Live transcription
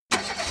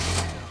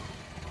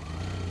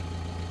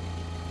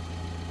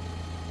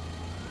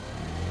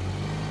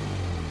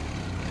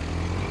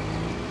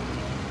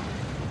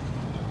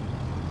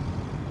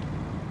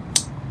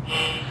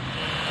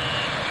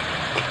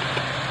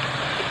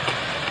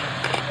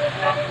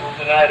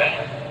There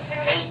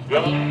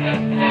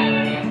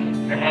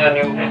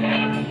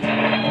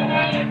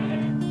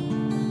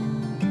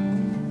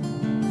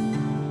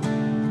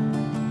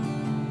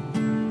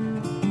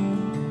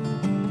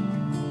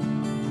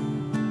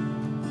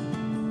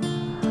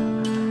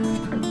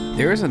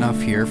is enough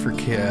here for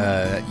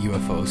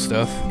UFO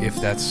stuff, if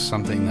that's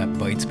something that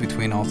bites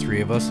between all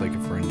three of us, like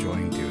if we're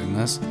enjoying doing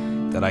this,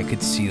 that I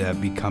could see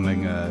that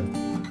becoming a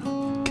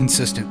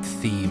consistent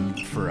theme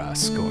for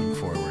us going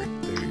forward.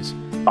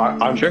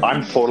 I'm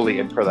totally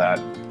in for that.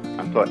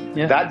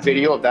 Yeah. That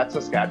video of that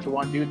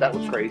Saskatchewan dude, that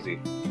was crazy.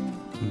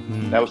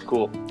 Mm-hmm. That was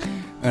cool.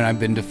 And I've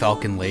been to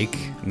Falcon Lake,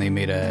 and they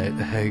made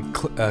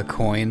a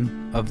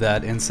coin of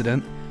that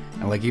incident.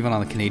 And like even on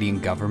the Canadian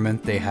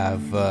government, they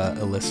have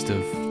a list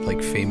of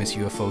like famous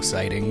UFO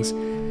sightings.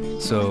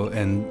 So,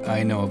 and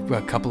I know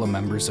a couple of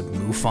members of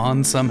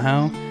MUFON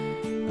somehow.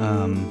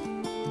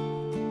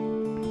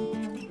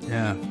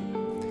 Yeah.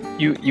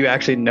 You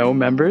actually know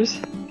members?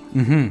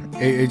 Mm-hmm.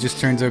 It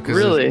just turns out because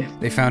really?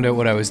 They found out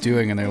what I was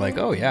doing, and they're like,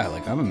 "Oh yeah,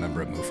 like I'm a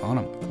member of MUFON."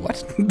 I'm like,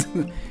 what?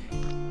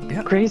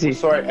 Yeah, crazy.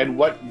 Sorry, and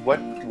what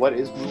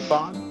is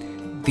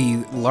MUFON?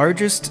 The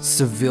largest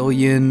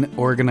civilian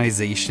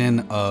organization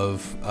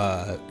of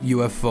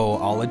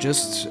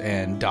UFOologists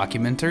and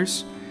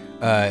documenters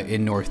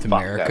in North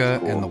America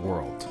cool. and the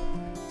world.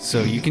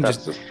 So you can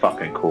just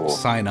fucking cool.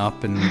 Sign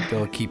up, and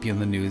they'll keep you in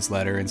the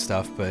newsletter and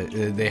stuff. But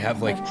they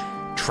have like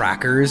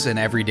trackers, and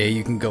every day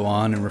you can go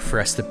on and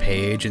refresh the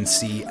page and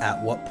see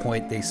at what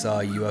point they saw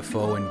a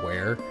UFO and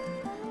where.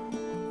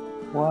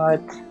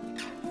 What?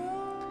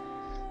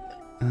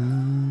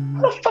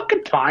 What a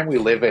fucking time we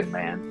live in,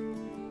 man.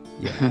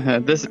 Yeah.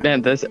 This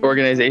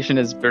organization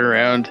has been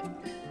around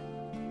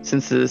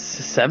since the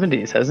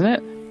 70s, hasn't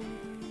it?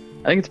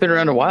 I think it's been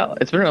around a while.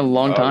 It's been around a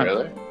long time.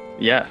 Really?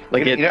 Yeah.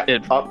 Like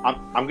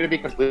I'm gonna be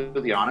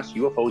completely honest.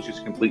 UFOs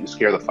just completely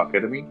scare the fuck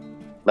out of me.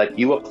 Like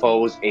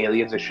UFOs,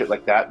 aliens, and shit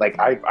like that. Like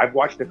I've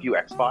watched a few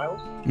X-Files,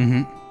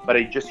 but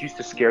it just used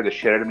to scare the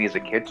shit out of me as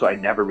a kid, so I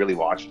never really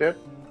watched it.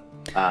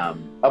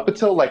 Up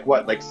until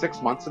like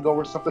 6 months ago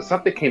or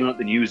something came out in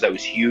the news that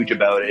was huge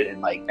about it, and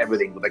like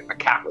everything, like the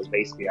cat was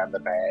basically out of the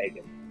bag.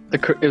 And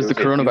it was the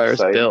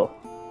coronavirus bill.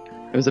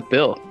 It was a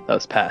bill that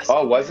was passed.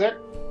 Oh, was it?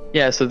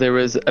 Yeah, so there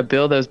was a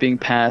bill that was being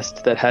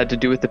passed that had to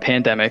do with the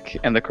pandemic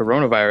and the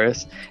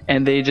coronavirus,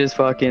 and they just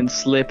fucking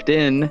slipped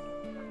in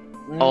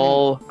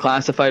all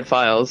classified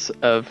files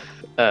of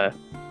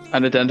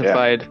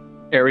unidentified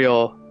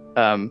aerial,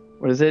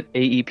 what is it?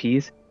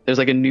 AEPs? There's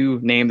like a new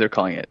name they're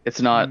calling it. It's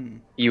not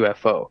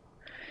UFO.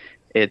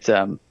 It's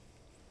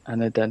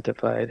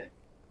unidentified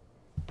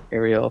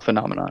aerial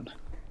phenomenon.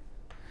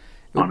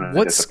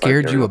 What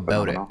scared you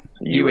about it?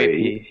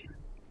 UAP.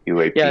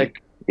 UAP.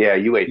 Yeah,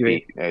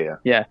 UAP.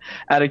 Yeah.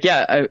 Attic,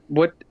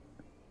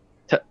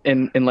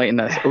 enlighten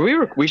us.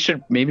 We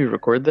should maybe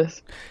record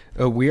this.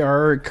 We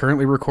are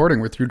currently recording.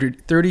 We're through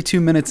 32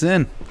 minutes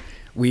in.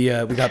 We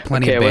got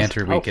plenty of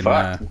banter we can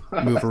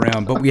move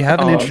around, but we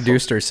haven't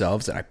introduced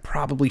ourselves, and I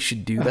probably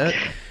should do that.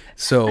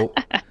 So,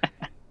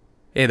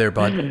 hey there,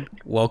 bud.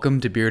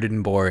 Welcome to Bearded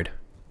and Bored.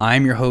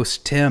 I'm your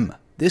host, Tim.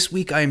 This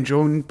week I am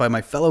joined by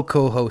my fellow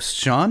co-host,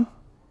 Sean.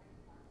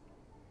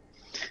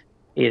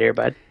 Hey there,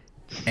 bud.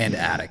 And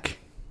Attic.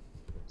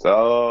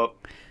 So,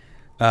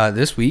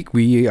 this week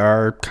we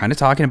are kind of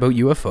talking about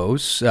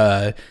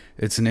UFOs.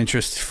 It's an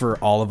interest for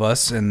all of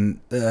us,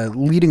 and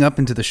leading up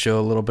into the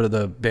show, a little bit of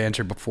the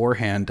banter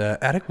beforehand,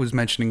 Attic was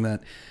mentioning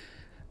that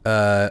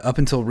up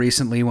until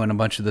recently, when a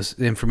bunch of this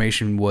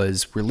information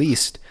was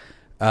released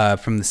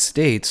from the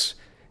States,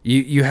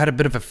 you had a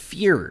bit of a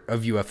fear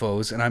of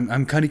UFOs, and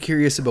I'm kind of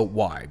curious about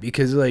why.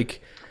 Because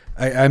like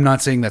I'm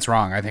not saying that's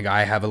wrong. I think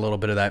I have a little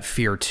bit of that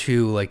fear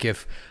too. Like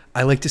if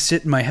I like to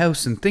sit in my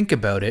house and think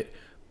about it,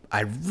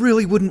 I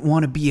really wouldn't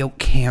want to be out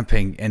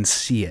camping and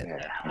see it.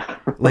 Yeah.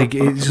 Like,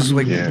 it's just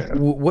like,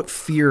 what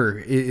fear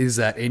is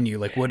that in you?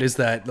 Like, what does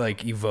that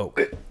like evoke?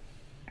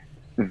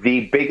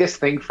 The biggest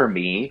thing for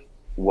me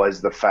was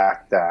the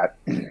fact that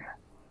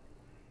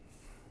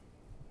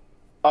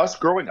us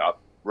growing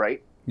up,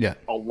 right? Yeah.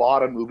 A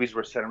lot of movies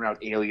were centered around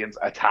aliens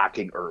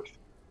attacking Earth,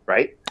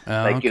 right?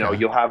 You know,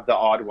 you'll have the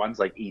odd ones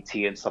like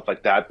E.T. and stuff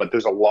like that, but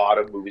there's a lot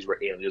of movies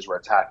where aliens were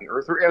attacking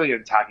Earth or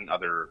aliens attacking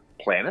other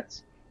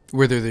planets.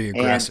 Where they're the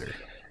aggressor.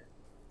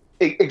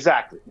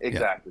 Exactly.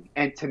 Yeah.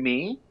 And to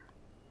me,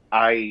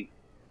 it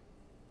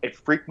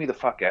freaked me the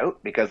fuck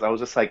out because I was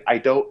just like, I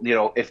don't,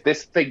 if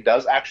this thing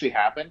does actually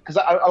happen, because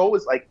I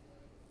always like,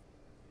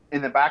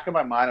 in the back of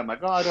my mind, I'm like,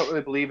 oh, I don't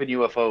really believe in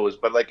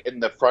UFOs. But like in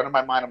the front of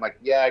my mind, I'm like,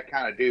 yeah, I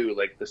kind of do.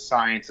 Like the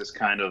science is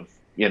kind of,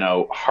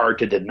 hard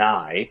to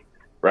deny,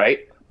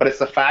 right? But it's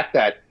the fact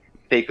that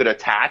they could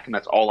attack, and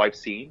that's all I've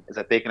seen, is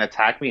that they can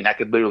attack me, and I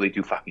could literally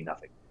do fucking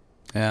nothing.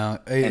 Yeah,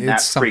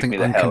 it's something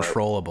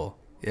uncontrollable.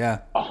 Yeah,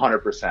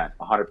 100%.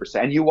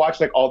 And you watch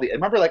like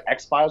remember like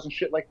X-Files and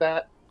shit like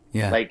that.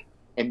 Yeah, like,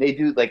 and they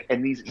do like,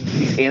 and these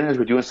aliens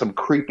were doing some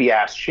creepy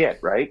ass shit,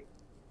 right?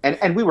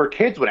 And we were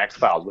kids when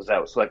X-Files was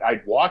out, so like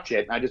I'd watch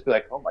it and I'd just be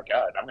like, oh my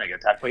god, I'm gonna get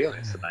attacked by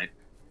aliens tonight.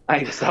 I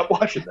need to stop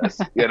watching this,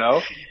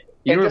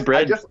 You And were just-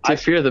 bred I- to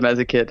fear them as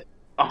a kid.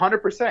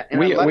 100%.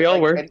 We all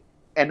were.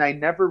 And I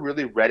never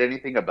really read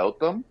anything about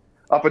them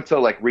up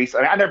until like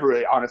recently. I never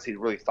really, honestly,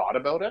 really thought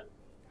about it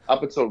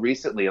up until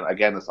recently. And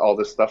again, all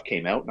this stuff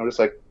came out, and I was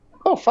like,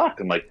 oh fuck!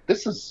 I'm like,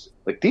 this is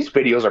like these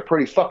videos are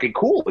pretty fucking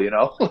cool, you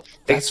know?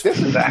 This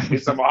is actually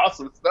some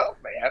awesome stuff,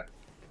 man.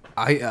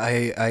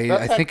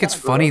 I think it's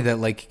funny that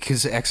like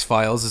because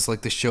X-Files is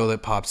like the show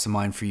that pops to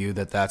mind for you,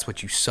 that's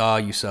what you saw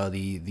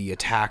the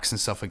attacks and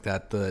stuff like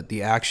that,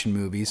 the action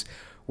movies,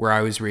 where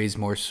I was raised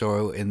more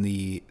so in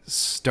the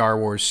Star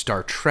Wars,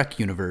 Star Trek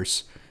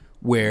universe,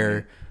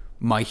 where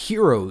my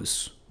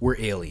heroes were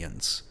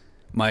aliens.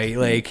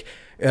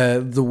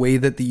 The way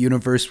that the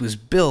universe was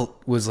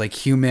built was like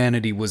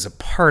humanity was a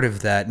part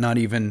of that, not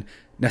even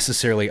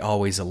necessarily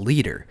always a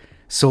leader.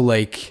 So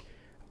like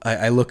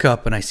I look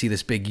up and I see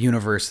this big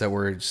universe that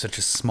we're such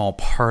a small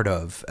part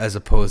of, as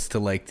opposed to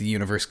like the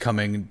universe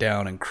coming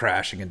down and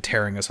crashing and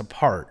tearing us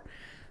apart.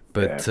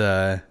 But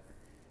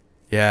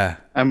yeah.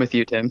 I'm with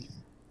you, Tim.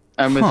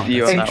 I'm with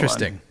you on that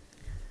interesting.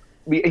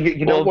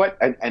 You know what?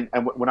 And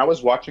when I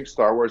was watching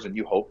Star Wars: A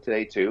New Hope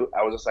today too,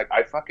 I was just like,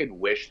 I fucking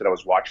wish that I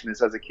was watching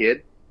this as a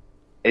kid.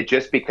 It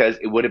just because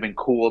it would have been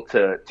cool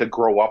to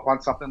grow up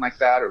on something like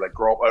that, or like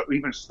grow up, or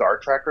even Star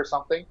Trek or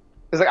something.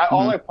 Because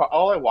like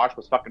all I watched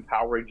was fucking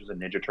Power Rangers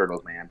and Ninja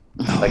Turtles, man.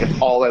 Like it's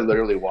all I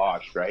literally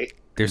watched, right?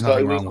 There's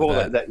nothing wrong cool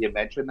with that you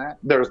mentioned that.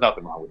 There was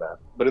nothing wrong with that,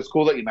 but it's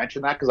cool that you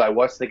mentioned that because I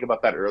was thinking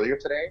about that earlier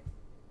today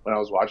when I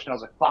was watching. I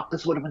was like, "Fuck,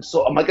 this would have been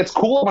so." I'm like, "It's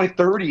cool in my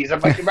 30s." I'm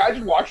like,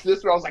 imagine watching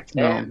this when I was like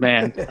 10. Oh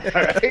man.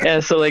 Right?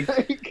 Yeah, so like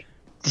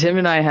Tim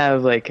and I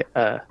have like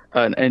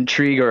an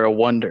intrigue or a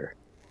wonder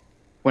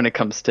when it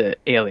comes to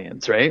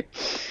aliens, right?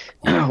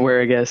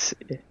 Where I guess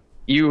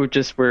you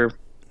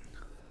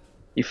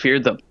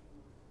feared them.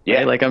 Yeah.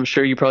 Right? Like I'm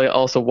sure you probably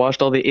also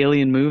watched all the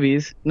alien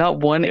movies. Not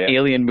one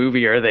alien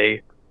movie are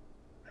they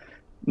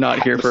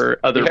not here for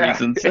other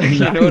reasons.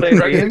 You know what I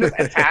Right, mean? they just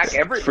attack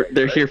everything.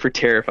 They're right? here for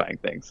terrifying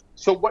things.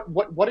 So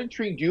what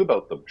intrigued you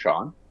about them,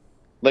 Sean?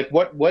 Like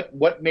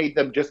what made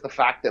them just the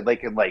fact that they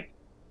can like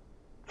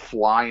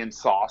flying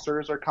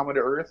saucers are coming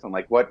to Earth, and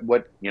like what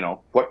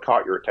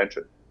caught your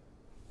attention?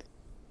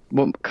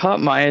 What caught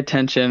my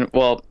attention,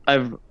 well,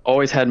 I've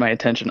always had my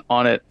attention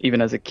on it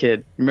even as a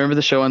kid. Remember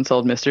the show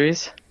Unsolved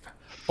Mysteries?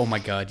 Oh my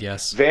god,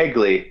 yes.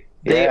 Vaguely.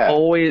 They Yeah.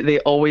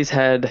 always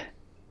had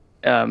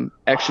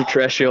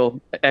extraterrestrial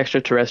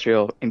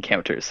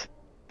encounters.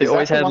 They Is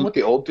always that the had one with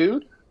the old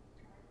dude?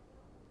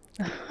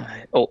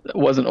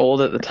 wasn't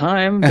old at the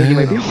time, but he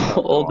might be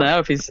old now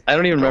if he's I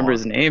don't even remember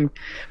his name.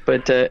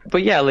 But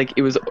yeah, like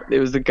it was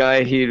the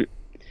guy he'd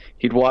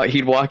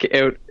walk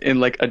out in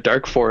like a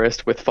dark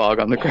forest with fog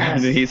on the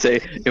ground and he'd say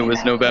it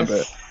was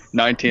November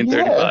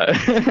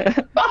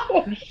 1935.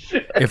 Oh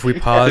shit! If we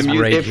pause The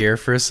mu- right if- here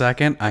for a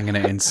second, I'm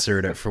going to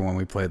insert it for when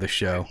we play the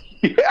show.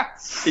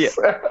 Yes. Yeah.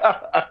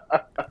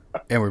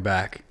 And we're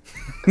back.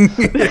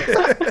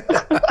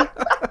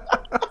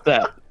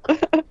 That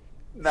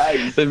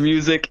Nice. the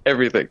music,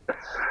 everything.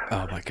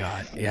 Oh my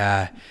god.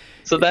 Yeah.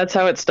 So that's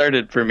how it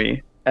started for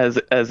me as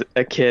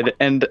a kid,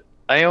 and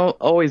I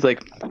always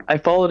I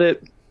followed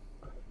it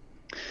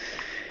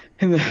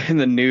in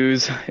the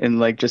news, in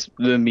like just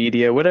the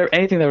media, whatever,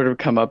 anything that would have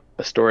come up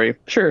a story.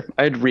 Sure,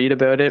 I'd read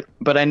about it,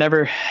 but I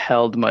never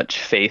held much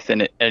faith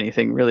in it,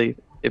 anything really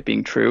it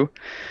being true.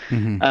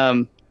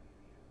 Mm-hmm.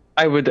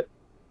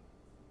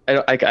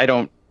 I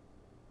don't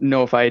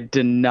know if I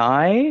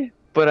deny,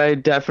 but I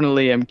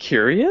definitely am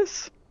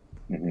curious.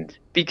 Mhm.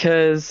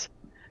 Because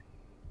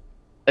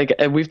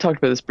and we've talked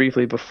about this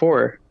briefly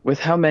before, with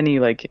how many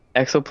like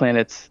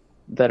exoplanets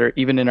that are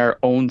even in our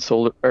own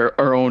solar or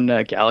our own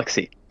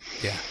galaxy,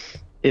 Yeah.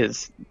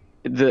 is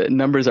the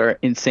numbers are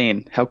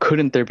insane. How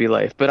couldn't there be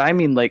life? But I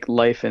mean like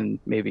life in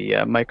maybe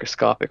a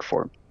microscopic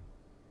form,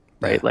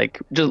 right? Yeah. Like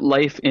just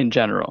life in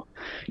general,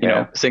 you Yeah.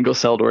 know,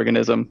 single-celled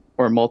organism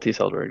or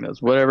multi-celled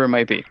organism, whatever it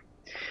might be,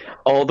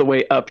 all the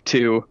way up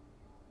to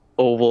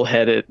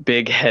oval-headed,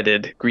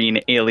 big-headed green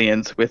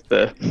aliens with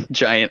the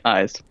giant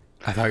eyes.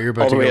 I thought you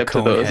were All about the to way go up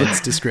to those.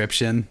 Conehead's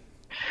description.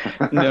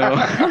 No.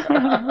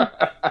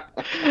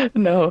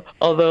 No.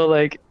 Although,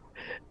 like,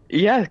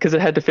 yeah, because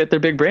it had to fit their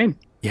big brain.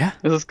 Yeah.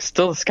 It was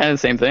still kind of the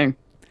same thing.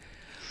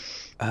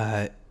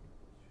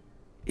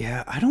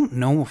 Yeah, I don't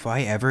know if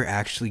I ever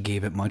actually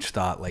gave it much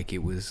thought like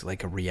it was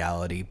like a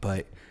reality,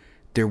 but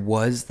there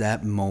was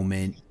that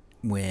moment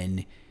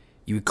when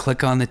you would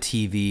click on the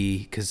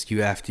TV because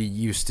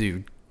used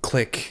to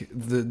click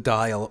the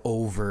dial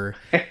over.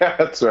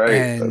 That's right.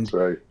 And That's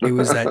right. it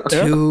was that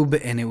tube,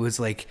 and it was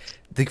like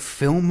the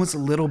film was a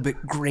little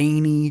bit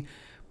grainy.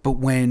 But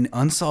when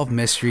Unsolved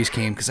Mysteries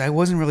came, because I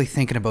wasn't really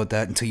thinking about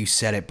that until you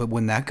said it, but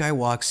when that guy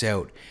walks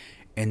out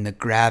and the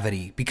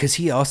gravity, because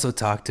he also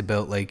talked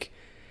about like,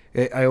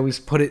 I always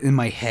put it in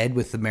my head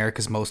with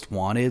America's Most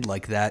Wanted,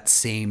 like that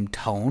same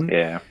tone.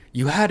 Yeah.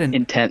 You had an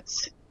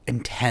Intense.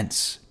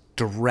 intense,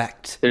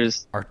 direct,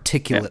 There's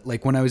articulate.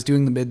 Like when I was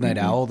doing the Midnight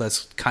Owl,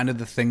 that's kind of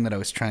the thing that I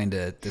was trying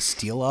to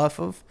steal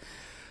off of.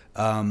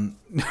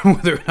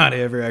 Whether or not I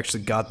ever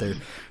actually got there,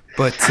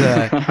 But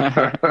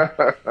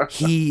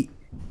he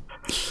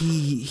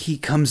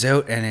comes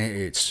out and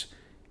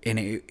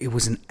it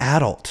was an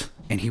adult,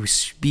 and he was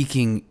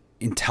speaking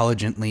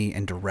intelligently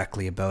and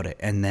directly about it.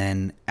 And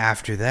then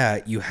after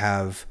that, you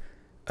have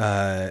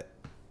the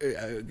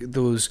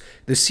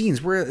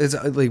scenes where it's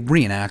like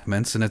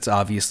reenactments, and it's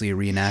obviously a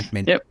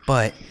reenactment. Yep.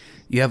 But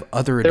you have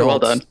other They're well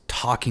adults done.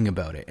 talking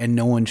about it, and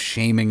no one's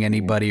shaming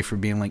anybody for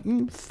being like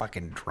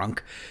fucking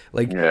drunk.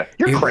 Like, Yeah,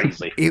 you're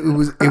crazy.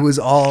 It was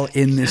all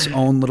in this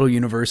own little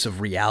universe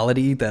of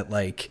reality that,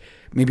 like,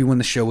 maybe when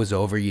the show was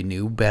over, you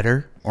knew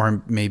better,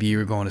 or maybe you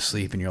were going to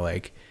sleep and you're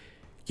like,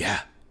 yeah,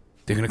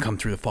 they're gonna come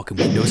through the fucking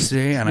windows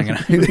today, and I'm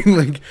gonna I'm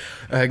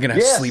gonna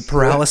have Yes. sleep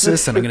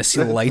paralysis, and I'm gonna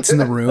see the lights in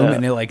the room,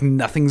 and like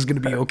nothing's gonna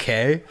be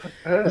okay.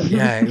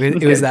 Yeah,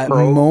 it was that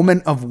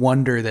moment of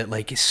wonder that,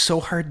 like, is so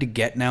hard to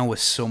get now with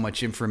so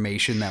much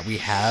information that we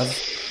have.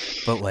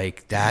 But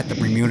like that, the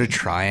Bermuda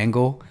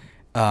Triangle.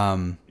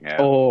 Yeah.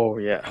 Oh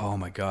yeah. Oh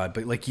my god!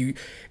 But like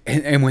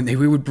and when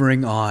we would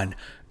bring on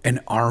an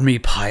army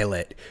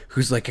pilot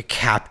who's like a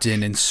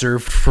captain and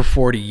served for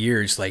 40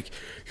 years, like,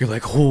 you're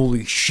like,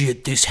 holy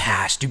shit, this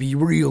has to be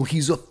real.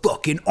 He's a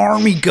fucking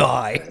army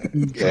guy.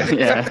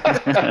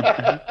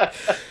 Yeah.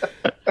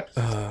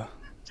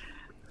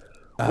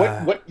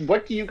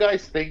 What do you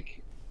guys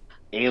think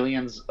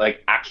aliens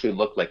like actually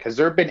look like? Has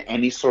there been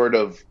any sort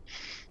of,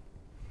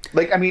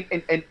 like, I mean,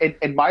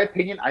 in my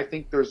opinion, I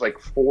think there's like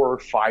 4 or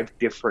 5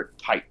 different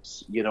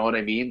types. You know what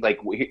I mean?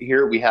 Like,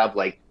 here we have,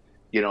 like,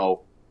 you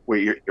know, where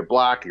you're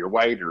black, or you're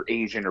white, or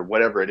Asian, or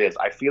whatever it is.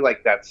 I feel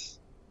like that's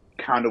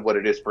kind of what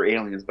it is for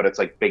aliens, but it's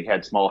like big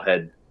head, small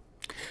head,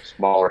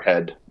 smaller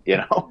head. You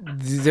know?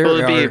 There Well,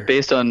 it'd be are,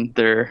 based on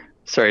their.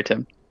 Sorry,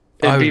 Tim.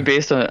 It'd be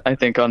based on, I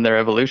think, on their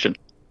evolution.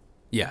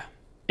 yeah.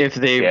 If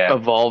they Yeah.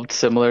 evolved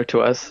similar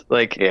to us,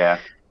 like Yeah.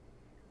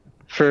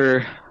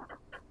 for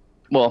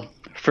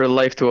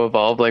life to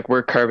evolve, like,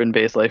 we're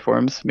carbon-based life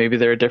forms. Maybe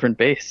they're a different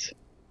base.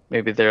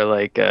 Maybe they're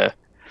like a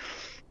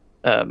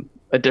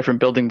different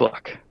building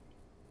block.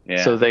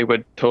 Yeah. So they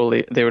would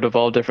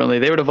evolve differently.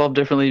 They would evolve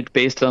differently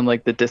based on,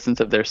 like, the distance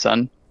of their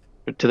sun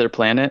to their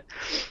planet.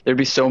 There'd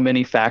be so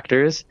many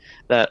factors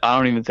that I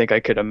don't even think I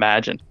could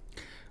imagine.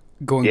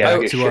 Going Yeah,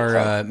 back a to shit our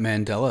ton.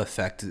 Mandela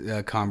effect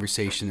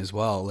conversation as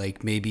well,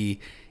 like,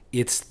 maybe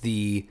it's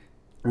the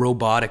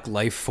robotic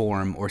life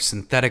form or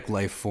synthetic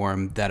life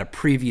form that a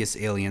previous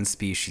alien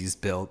species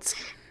built.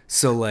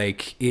 So,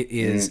 like, it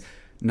is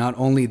not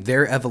only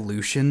their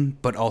evolution,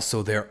 but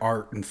also their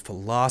art and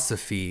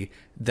philosophy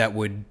that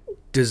would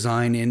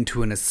design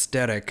into an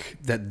aesthetic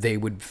that they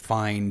would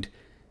find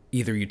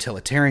either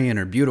utilitarian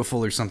or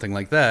beautiful or something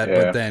like that.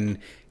 Yeah. But then,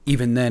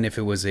 even then, if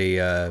it was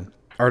a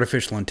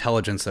artificial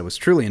intelligence that was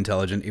truly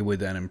intelligent, it would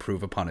then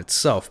improve upon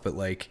itself. But,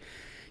 like,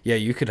 yeah,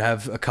 you could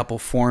have a couple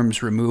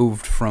forms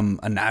removed from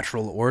a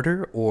natural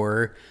order,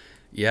 or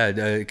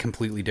a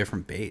completely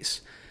different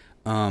base.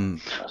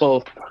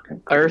 Well,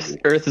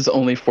 Earth is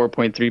only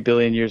 4.3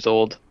 billion years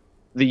old.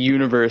 The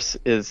universe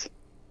is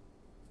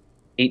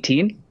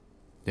 18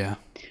 Yeah.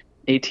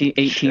 18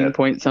 Shit.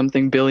 point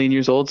something billion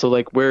years old. So,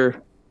 like,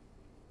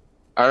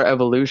 our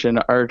evolution,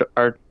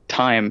 our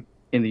time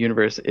in the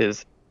universe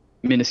is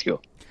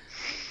minuscule.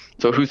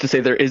 So who's to say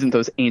there isn't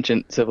those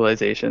ancient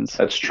civilizations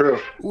That's true.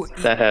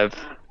 that have.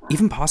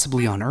 Even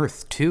possibly on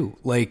Earth too.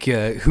 Like,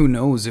 who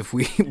knows if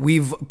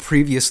we've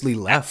previously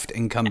left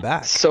and come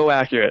back. So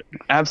accurate.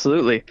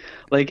 Absolutely.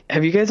 Like,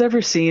 have you guys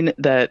ever seen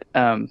that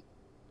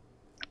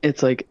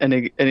it's like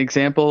an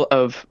example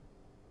of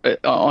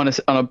on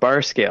a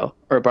bar scale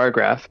or a bar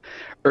graph,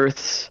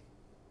 Earth's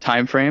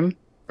time frame,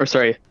 or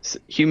sorry,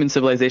 human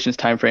civilization's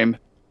time frame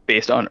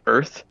based on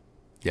Earth?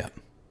 Yeah.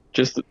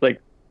 Just like,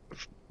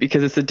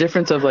 because it's the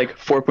difference of like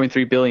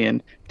 4.3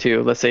 billion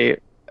to, let's say,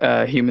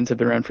 humans have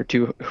been around for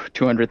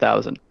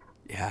 200,000.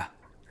 Yeah.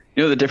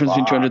 You know the difference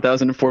between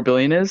 200,000 and 4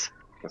 billion is?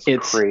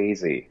 That's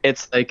crazy.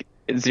 It's like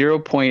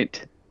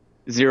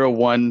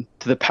 0.01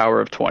 to the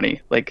power of 20.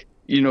 Like,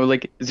 you know,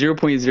 like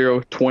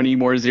 0.020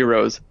 more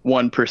zeros,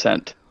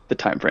 1% the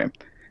time frame.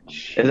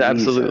 It's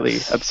absolutely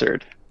Jesus.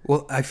 absurd.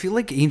 Well, I feel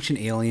like Ancient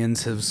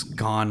Aliens has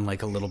gone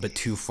like a little bit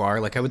too far.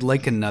 Like, I would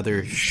like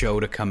another show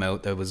to come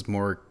out that was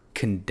more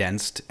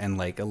condensed and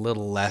like a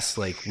little less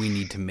like we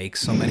need to make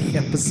so many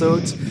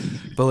episodes.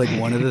 But like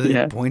one of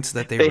the points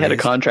that they had a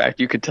raised-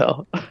 contract, you could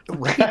tell.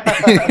 Right.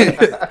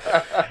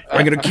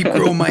 I'm gonna keep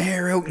growing my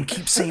hair out and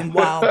keep saying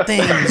wild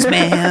things,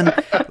 man.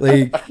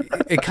 Like,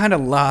 it kind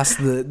of lost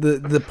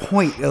the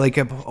point like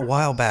a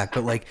while back,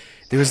 but like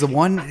there was the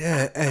one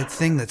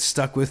thing that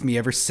stuck with me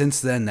ever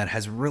since then that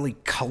has really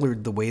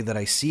colored the way that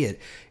I see it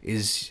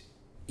is,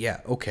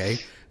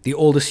 the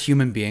oldest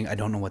human being, I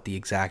don't know what the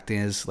exact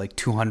is, like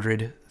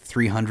 200,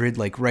 300,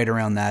 like right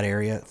around that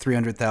area,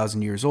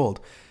 300,000 years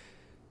old.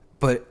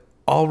 But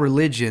all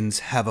religions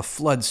have a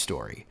flood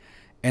story.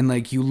 And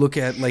like you look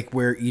at like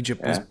where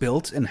Egypt was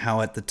built and how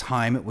at the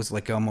time it was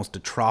like almost a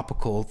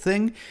tropical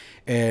thing,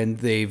 and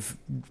they've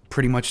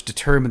pretty much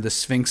determined the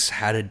Sphinx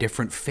had a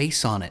different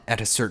face on it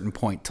at a certain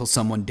point till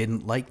someone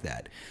didn't like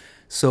that.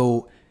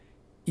 So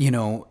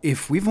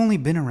if we've only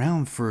been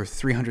around for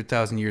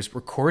 300,000 years,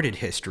 recorded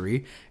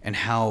history, and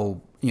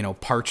how,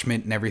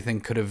 parchment and everything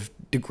could have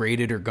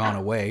degraded or gone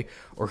away,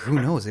 or who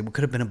knows, it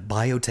could have been a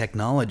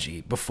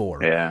biotechnology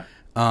before. Yeah.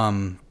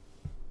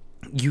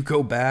 You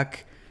go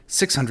back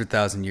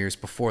 600,000 years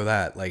before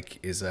that, like,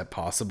 is that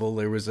possible?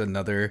 There was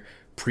another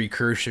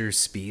precursor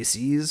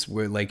species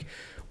where, like,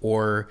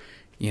 or,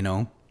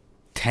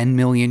 10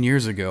 million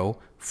years ago,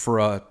 for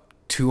a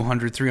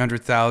 200,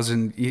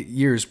 300,000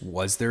 years,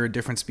 was there a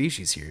different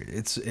species here?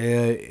 It's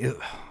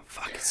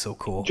so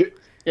cool.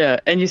 Yeah,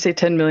 and you say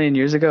 10 million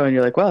years ago, and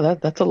you're like, wow,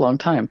 that's a long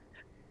time.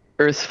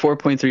 Earth's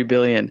 4.3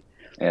 billion.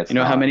 Yeah, you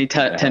know how many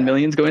 10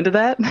 millions go into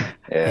that?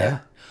 Yeah.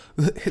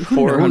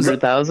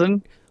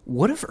 400,000?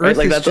 What if Earth Right,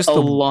 like is that's just a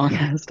long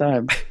ass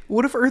time.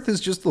 What if Earth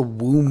is just the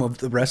womb of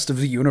the rest of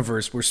the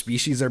universe, where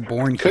species are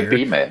born Could here?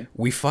 be, man.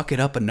 We fuck it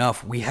up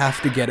enough. We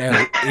have to get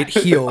out. It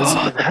heals.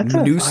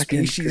 New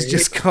species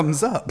just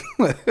comes up.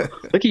 Look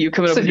at you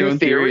coming up with your own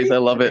theories. I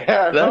love it.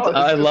 Yeah,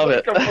 I love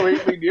it.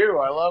 Completely new.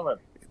 I love it.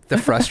 The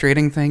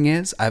frustrating thing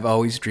is, I've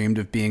always dreamed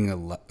of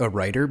being a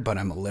writer, but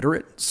I'm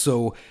illiterate.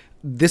 So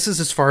this is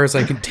as far as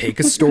I can take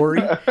a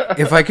story.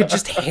 If I could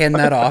just hand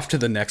that off to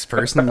the next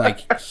person,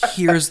 like,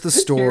 here's the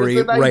story,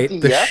 Here's an write the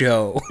idea.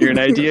 show. You're an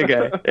idea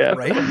guy. Yeah.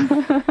 Right?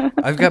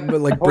 I've got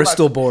like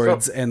Bristol on.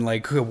 boards and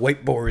like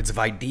whiteboards of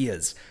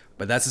ideas,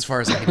 but that's as far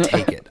as I can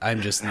take it.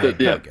 I'm just an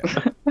idea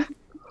guy.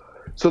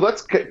 So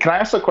can I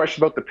ask a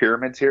question about the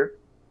pyramids here?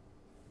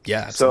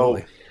 Yeah,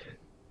 absolutely. So,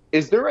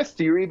 is there a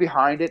theory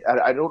behind it?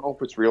 I don't know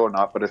if it's real or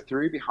not, but a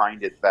theory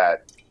behind it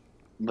that,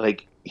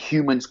 like,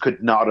 humans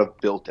could not have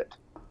built it.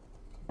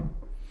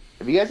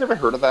 Have you guys ever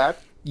heard of that?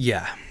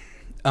 Yeah.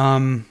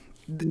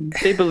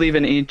 They believe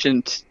in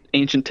ancient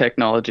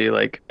technology,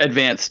 like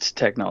advanced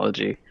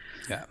technology,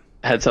 Yeah.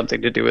 had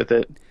something to do with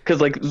it.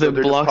 Because like the they're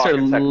just blocks are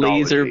talking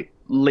technology.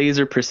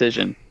 laser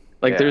precision.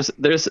 Like Yeah.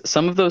 there's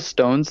some of those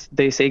stones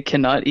they say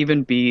cannot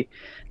even be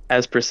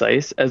as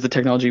precise as the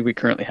technology we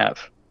currently have.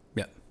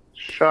 Yeah.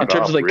 Shut In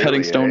terms of like up, cutting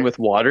really, stone eh? with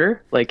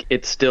water, like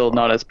it's still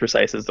not as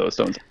precise as those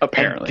stones,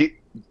 apparently.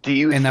 Do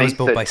you And that was think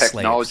built that by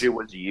technology slaves.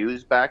 was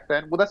used back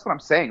then? Well, that's what I'm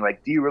saying.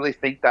 Like, do you really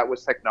think that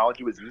was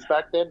technology was used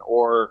back then,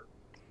 or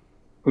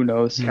Who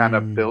knows? kind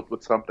of built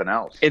with something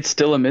else? It's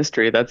still a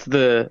mystery. That's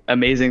the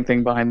amazing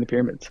thing behind the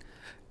pyramids.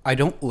 I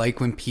don't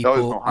like when no,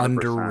 people 100%.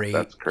 underrate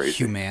That's crazy.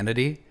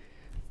 humanity,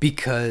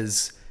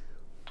 because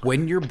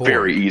when you're born,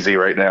 Very easy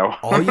right now.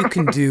 all you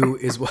can do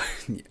is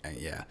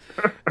yeah.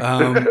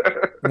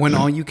 When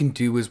all you can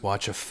do is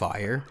watch a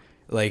fire,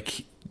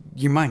 like,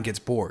 your mind gets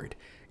bored.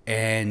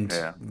 And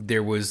Yeah.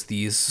 there was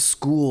these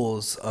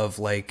schools of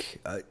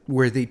like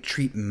where they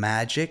treat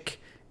magic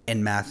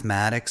and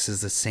mathematics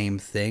as the same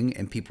thing,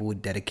 and people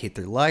would dedicate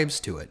their lives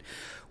to it,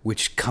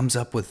 which comes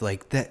up with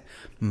like that.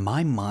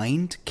 My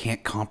mind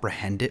can't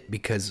comprehend it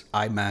because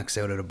I max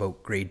out at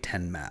about grade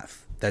 10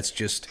 math. That's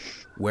just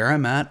where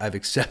I'm at. I've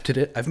accepted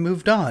it. I've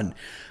moved on.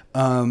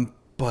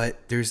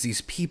 But there's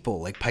these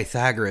people like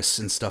Pythagoras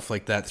and stuff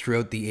like that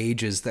throughout the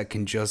ages that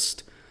can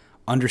just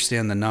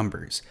understand the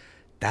numbers.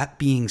 That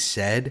being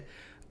said,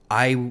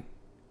 I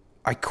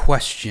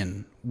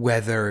question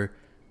whether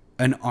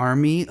an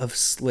army of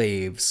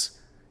slaves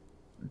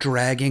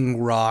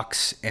dragging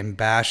rocks and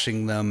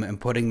bashing them and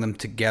putting them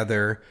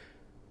together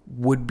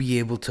would be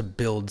able to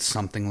build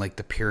something like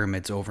the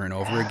pyramids over and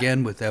over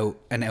again without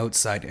an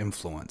outside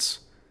influence.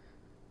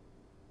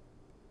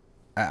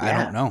 I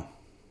don't know.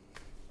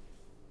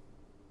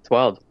 It's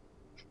wild.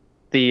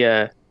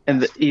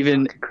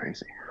 Even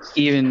Crazy.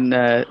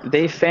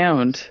 they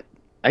found,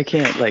 I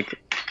can't like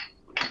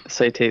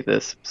citate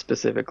this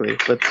specifically,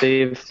 but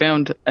they've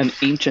found an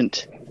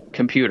ancient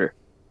computer.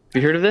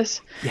 Have you heard of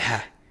this?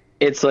 Yeah.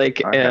 It's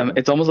like I haven't.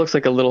 it almost looks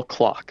like a little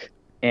clock,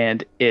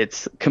 and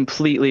it's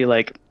completely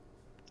like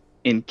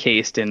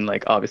encased in,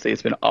 like, obviously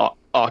it's been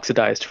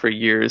oxidized for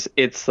years.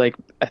 It's like,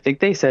 I think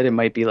they said it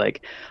might be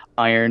like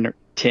iron,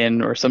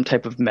 tin, or some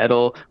type of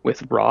metal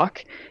with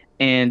rock,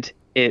 and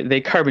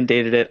they carbon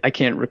dated it. I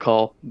can't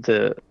recall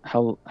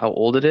how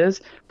old it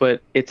is,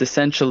 but it's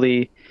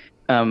essentially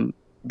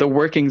the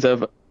workings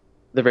of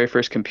the very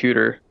first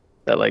computer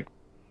that, like,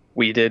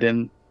 we did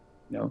in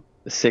the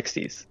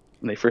 60s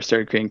when they first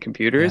started creating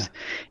computers. Yeah.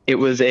 It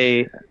was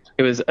a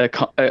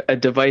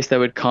device that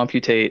would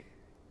computate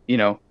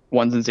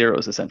ones and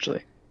zeros,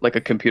 essentially, like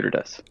a computer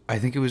does. I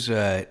think it was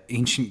an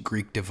ancient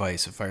Greek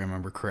device, if I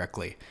remember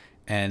correctly.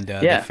 And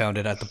Yeah. they found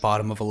it at the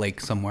bottom of a lake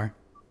somewhere.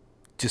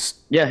 Just,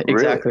 Yeah,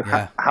 exactly. Really?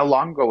 Yeah. How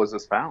long ago was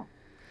this found?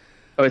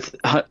 Oh, it's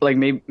like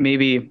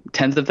maybe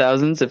tens of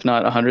thousands, if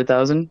not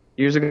 100,000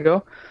 years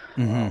ago.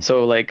 mhm.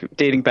 So, like,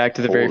 dating back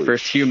to the very Holy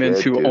first humans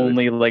shit, who dude.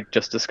 only, like,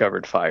 just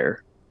discovered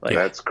fire. Like,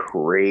 That's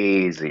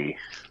crazy.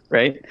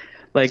 right?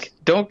 Like,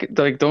 don't.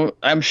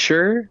 I'm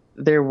sure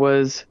there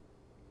was,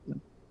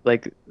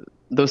 like,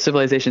 those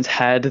civilizations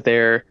had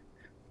their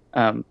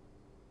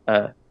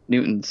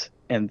Newtons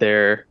and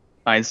their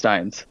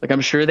Einsteins. Like,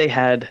 I'm sure they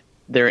had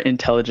their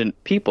intelligent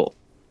people.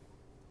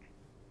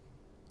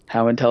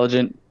 How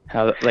intelligent?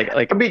 How,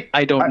 like I mean,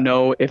 I don't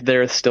know if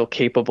they're still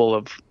capable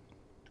of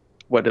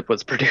what it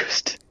was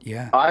produced.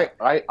 Yeah.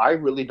 I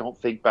really don't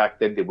think back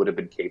then they would have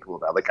been capable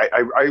of that. Like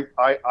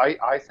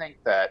I think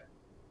that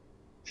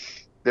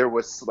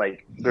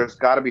there's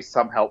got to be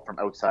some help from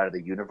outside of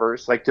the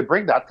universe, like to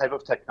bring that type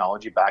of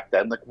technology back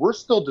then. Like we're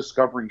still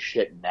discovering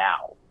shit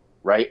now,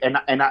 right? And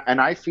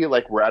I feel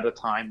like we're at a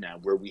time now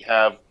where we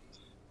have,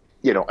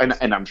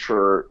 and I'm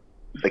sure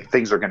like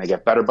things are going to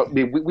get better, but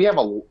we have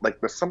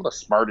some of the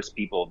smartest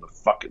people in the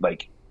fucking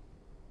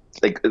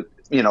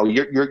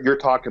you're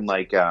talking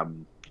like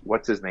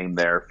what's his name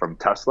there from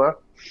Tesla.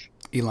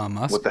 Elon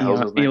Musk. What the hell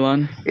is his name?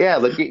 Elon. Yeah,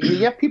 like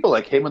you have people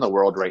like him in the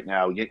world right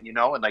now,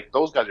 and like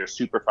those guys are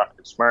super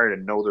fucking smart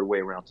and know their way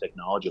around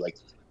technology. Like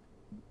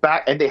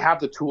and they have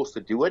the tools to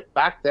do it.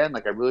 Back then,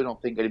 like I really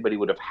don't think anybody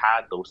would have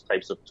had those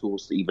types of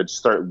tools to even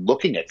start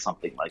looking at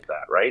something like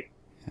that, right?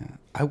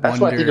 Yeah. That's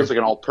why I think there's like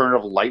an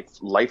alternative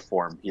life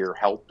form here,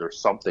 health or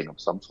something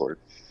of some sort.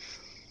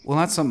 Well,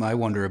 that's something I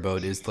wonder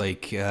about is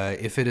like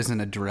if it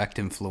isn't a direct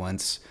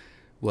influence.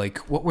 Like,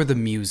 what were the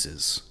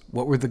muses?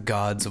 What were the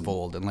gods of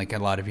old? And like a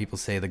lot of people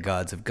say the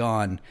gods have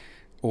gone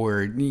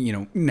or,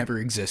 never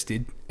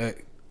existed.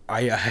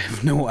 I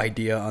have no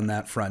idea on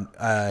that front.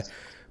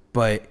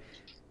 But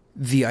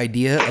the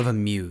idea of a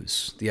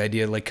muse, the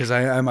idea like, because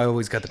I'm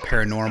always got the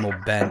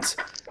paranormal bent,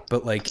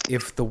 but like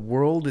if the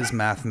world is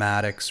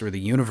mathematics or the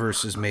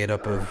universe is made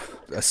up of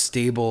a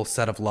stable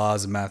set of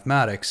laws of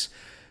mathematics,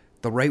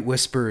 the right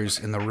whispers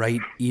and the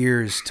right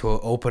ears to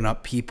open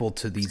up people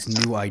to these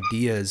new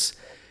ideas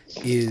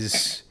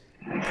is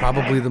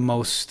probably the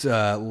most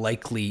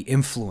likely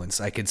influence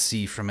I could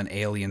see from an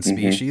alien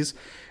species.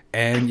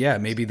 And yeah,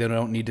 maybe they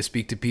don't need to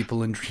speak to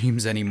people in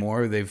dreams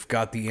anymore. They've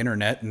got the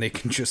internet and they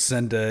can just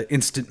send an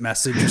instant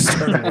message or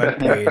start a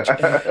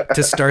webpage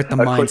to start the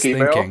mind's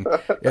thinking.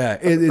 Yeah,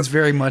 it's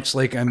very much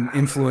like I'm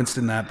influenced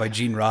in that by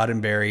Gene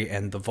Roddenberry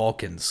and the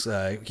Vulcans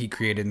he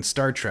created in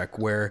Star Trek,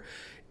 where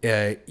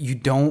you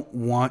don't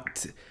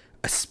want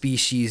a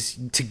species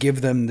to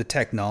give them the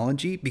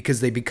technology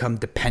because they become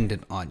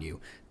dependent on you.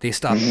 They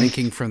stop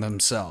thinking for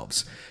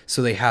themselves.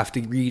 So they have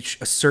to reach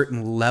a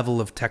certain level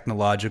of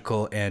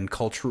technological and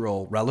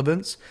cultural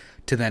relevance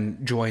to then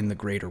join the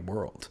greater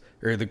world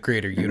or the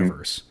greater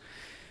universe.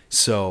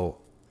 So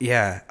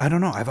yeah, I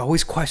don't know. I've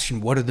always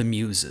questioned, what are the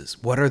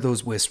muses? What are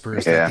those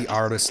whispers that the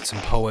artists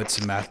and poets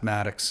and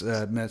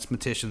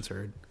mathematicians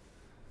heard?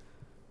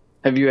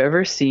 Have you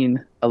ever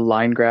seen a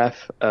line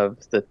graph of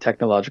the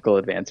technological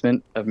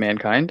advancement of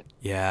mankind?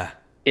 Yeah.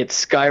 It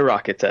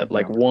skyrockets at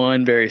like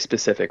one very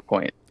specific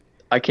point.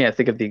 I can't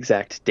think of the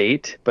exact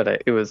date,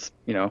 but it was,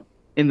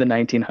 in the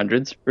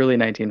 1900s, early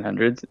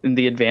 1900s, in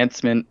the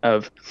advancement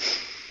of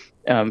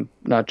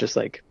not just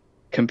like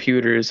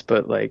computers,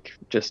 but like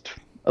just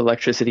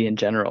electricity in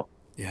general.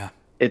 Yeah.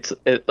 It's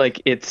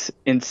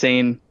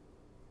insane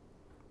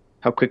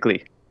how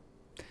quickly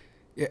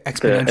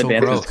exponential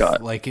growth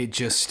got. Like it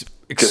just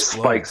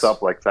spikes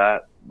up like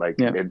that,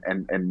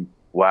 and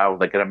wow,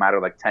 like in a matter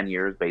of like 10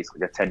 years,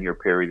 basically a 10-year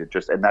period,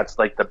 and that's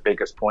like the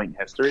biggest point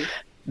in history.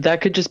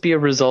 That could just be a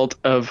result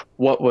of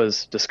what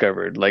was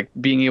discovered, like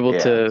being able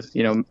to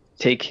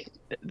take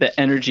the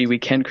energy we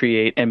can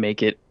create and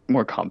make it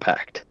more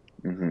compact.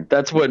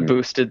 That's what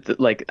boosted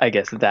I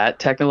guess that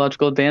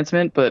technological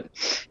advancement. But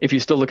if you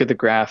still look at the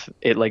graph,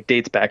 it like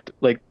dates back to,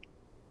 like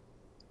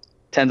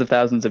tens of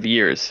thousands of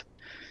years,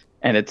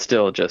 and it's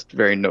still just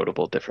very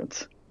notable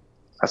difference.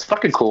 That's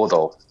fucking cool,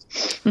 though.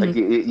 Like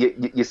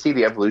you see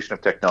the evolution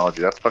of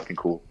technology. That's fucking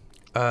cool.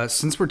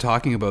 Since we're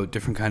talking about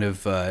different kind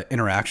of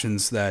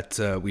interactions that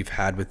we've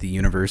had with the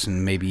universe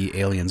and maybe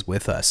aliens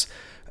with us,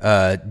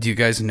 do you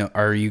guys know?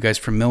 Are you guys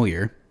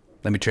familiar?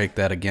 Let me check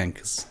that again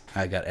because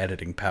I got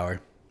editing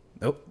power.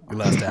 Oh, we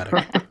lost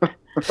Adam.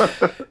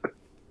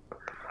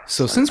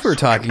 So since we're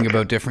talking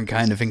about different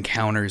kind of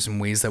encounters and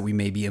ways that we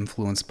may be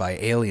influenced by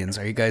aliens,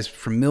 are you guys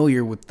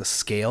familiar with the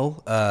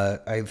scale?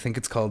 I think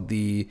it's called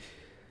the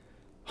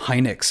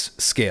Heinek's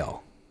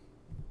scale.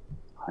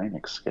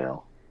 Heinek's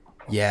scale?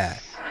 Yeah.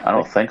 I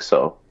don't think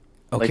so.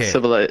 Okay.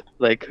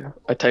 Like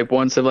a type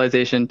 1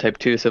 civilization, type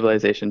 2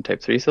 civilization,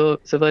 type 3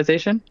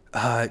 civilization?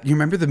 You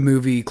remember the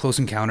movie Close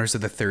Encounters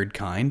of the Third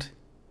Kind?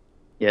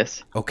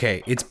 Yes.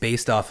 Okay, it's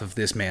based off of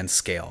this man's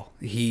scale.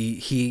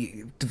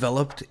 He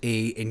developed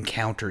a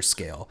encounter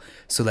scale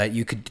so that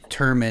you could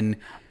determine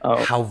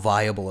how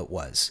viable it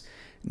was.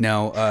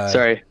 Now,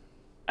 sorry,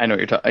 I know what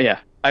you're talking. Yeah,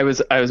 I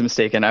was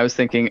mistaken. I was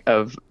thinking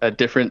of a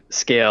different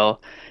scale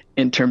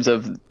in terms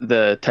of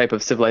the type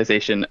of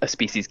civilization a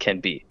species can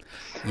be.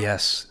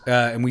 Yes,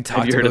 and we talked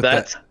Have you heard about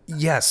of that?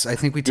 Yes, I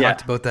think we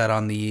talked about that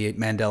on the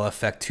Mandela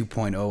Effect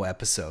 2.0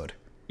 episode.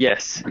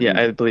 Yes,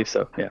 yeah, I believe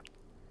so. Yeah.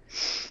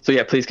 So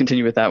yeah, please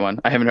continue with that one.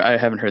 I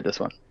haven't heard this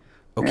one.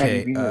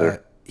 Okay,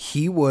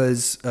 he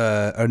was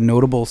a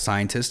notable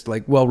scientist,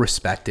 like well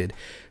respected,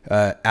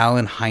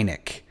 Alan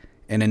Hynek,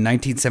 and in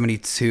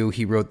 1972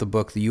 he wrote the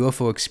book The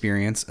UFO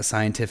Experience: A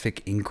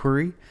Scientific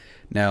Inquiry.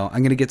 Now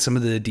I'm going to get some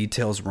of the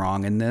details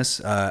wrong in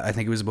this. I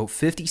think it was about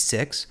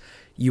 56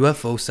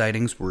 UFO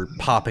sightings were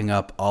popping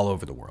up all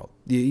over the world.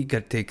 You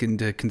got to take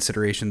into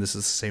consideration this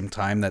is the same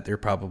time that they're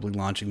probably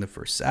launching the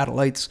first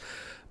satellites.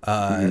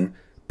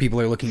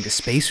 People are looking to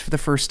space for the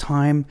first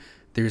time.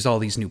 There's all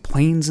these new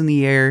planes in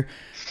the air,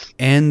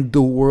 and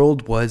the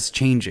world was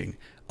changing.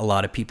 A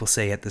lot of people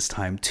say at this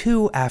time,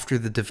 too, after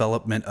the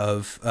development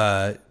of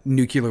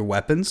nuclear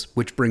weapons,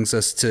 which brings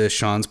us to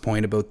Sean's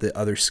point about the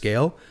other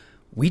scale,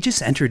 we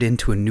just entered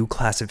into a new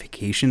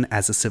classification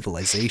as a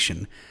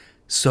civilization.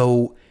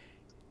 So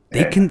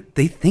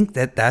they think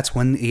that that's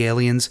when the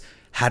aliens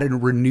had a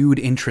renewed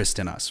interest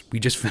in us. We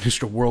just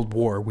finished a world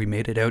war. We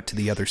made it out to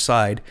the other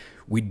side.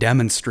 We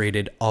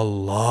demonstrated a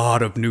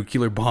lot of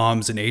nuclear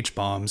bombs and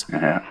H-bombs,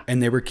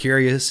 and they were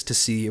curious to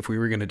see if we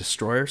were going to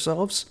destroy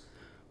ourselves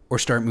or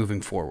start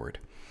moving forward.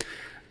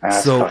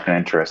 That's fucking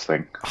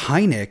interesting.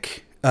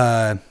 Hynek,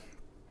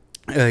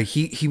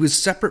 he was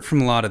separate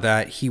from a lot of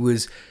that. He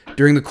was,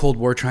 during the Cold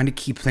War, trying to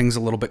keep things a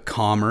little bit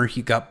calmer.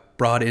 He got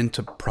brought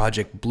into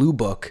Project Blue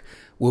Book,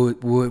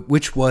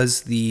 which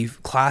was the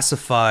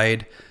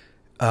classified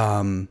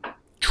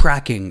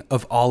tracking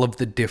of all of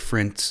the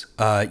different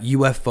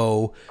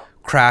UFO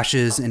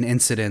crashes and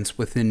incidents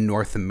within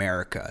North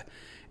America.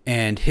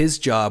 And his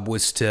job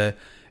was to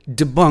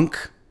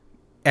debunk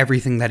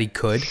everything that he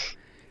could.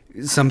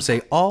 Some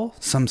say all,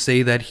 some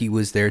say that he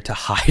was there to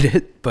hide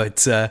it,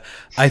 but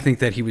I think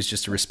that he was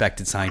just a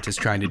respected scientist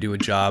trying to do a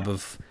job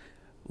of,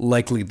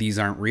 likely these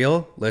aren't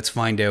real. Let's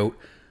find out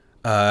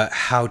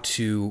how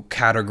to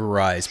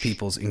categorize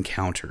people's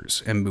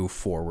encounters and move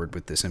forward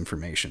with this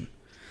information.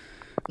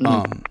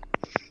 In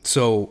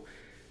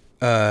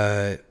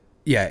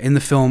the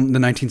film, the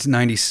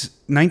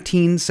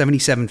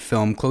 1977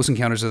 film, Close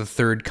Encounters of the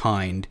Third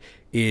Kind,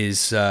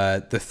 is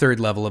the third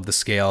level of the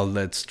scale.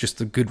 That's just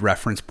a good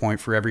reference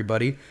point for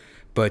everybody.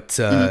 But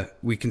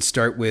we can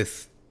start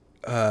with...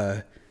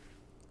 Okay.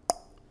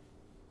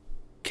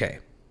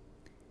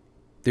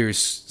 There's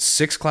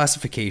 6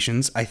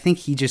 classifications. I think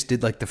he just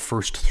did like the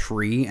first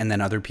 3, and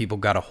then other people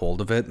got a hold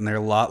of it, and they're a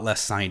lot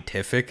less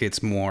scientific.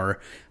 It's more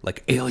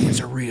like,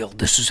 aliens are real.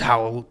 This is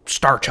how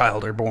Star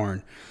Child are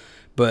born.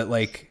 But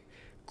like,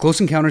 Close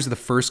Encounters of the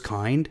First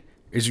Kind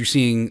is you're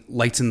seeing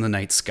lights in the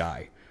night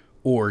sky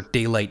or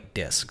daylight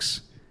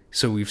discs.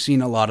 So we've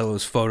seen a lot of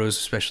those photos,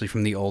 especially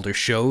from the older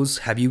shows.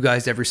 Have you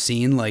guys ever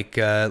seen like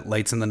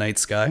lights in the night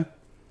sky?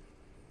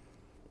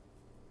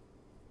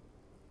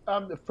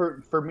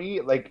 For me,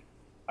 like,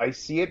 I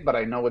see it, but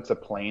I know it's a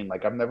plane.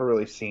 Like, I've never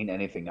really seen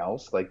anything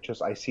else. Like,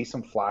 just I see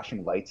some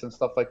flashing lights and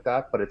stuff like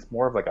that, but it's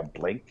more of like a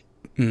blink.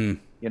 You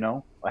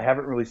know, I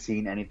haven't really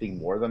seen anything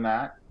more than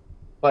that.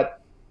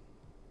 But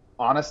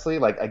honestly,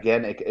 like,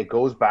 again, it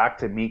goes back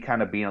to me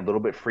kind of being a little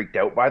bit freaked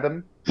out by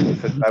them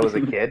since I was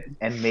a kid,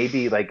 and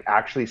maybe like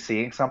actually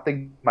seeing something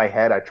in my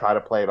head. I try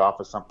to play it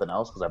off as something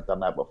else because I've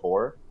done that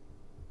before.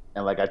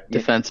 And like,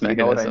 defense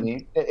mechanism. You know what I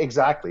mean?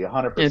 Exactly,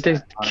 100%. Yeah,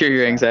 to cure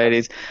your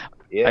anxieties.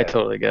 Yeah. I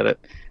totally get it.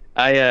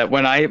 I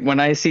when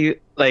I see,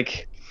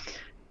 like,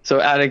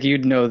 so Attic,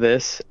 you'd know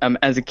this.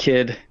 As a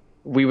kid,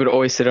 we would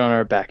always sit on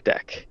our back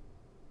deck,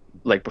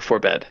 like before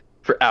bed,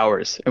 for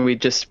hours, and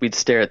we'd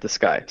stare at the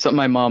sky. Something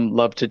my mom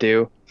loved to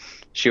do.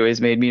 She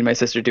always made me and my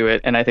sister do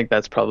it, and I think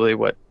that's probably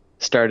what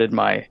started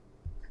my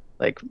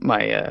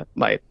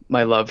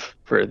love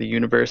for the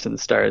universe and the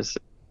stars.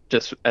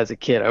 Just as a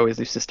kid, I always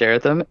used to stare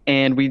at them,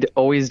 and we'd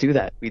always do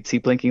that. We'd see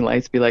blinking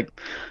lights, be like,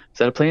 "Is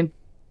that a plane?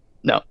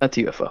 No, that's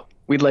a UFO."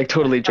 We'd like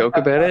totally joke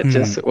about it,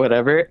 just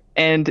whatever.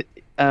 And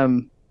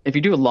if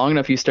you do it long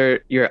enough,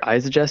 your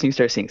eyes adjust and you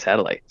start seeing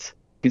satellites.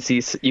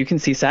 You can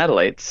see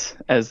satellites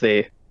as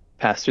they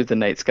pass through the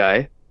night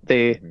sky.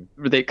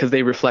 Because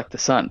they reflect the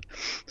sun,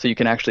 so you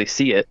can actually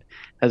see it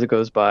as it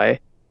goes by.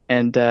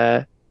 And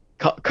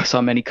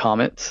saw many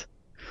comets.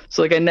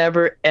 So like, I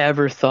never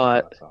ever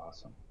thought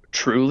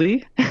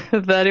truly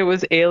that it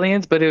was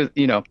aliens, but it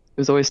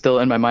was always still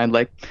in my mind,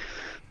 like,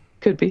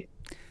 could be.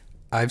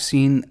 I've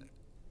seen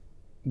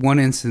one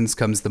instance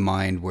comes to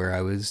mind where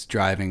I was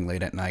driving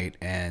late at night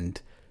and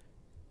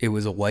it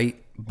was a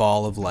white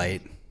ball of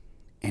light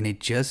and it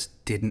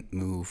just didn't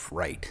move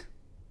right.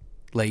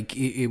 Like,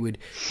 it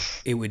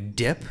would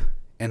dip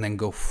and then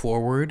go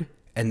forward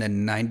and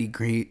then 90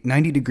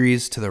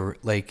 degrees to the,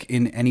 like,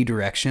 in any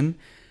direction,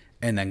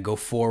 and then go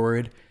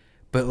forward.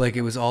 But like,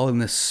 it was all in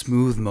this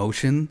smooth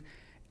motion,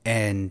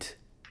 and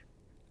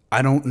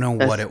I don't know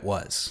what it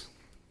was.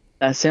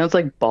 That sounds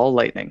like ball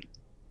lightning.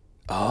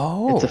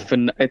 Oh,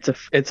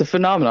 it's a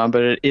phenomenon,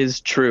 but it is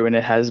true, and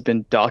it has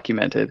been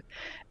documented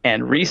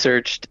and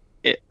researched.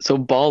 So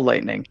ball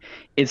lightning,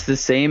 it's the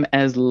same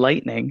as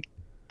lightning,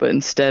 but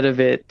instead of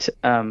it,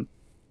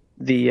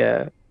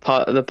 the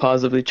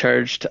positively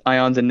charged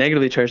ions and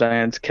negatively charged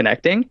ions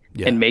connecting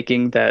and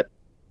making that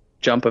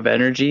jump of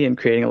energy and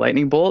creating a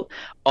lightning bolt,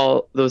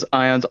 all those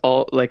ions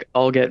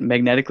all get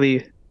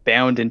magnetically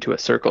bound into a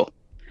circle,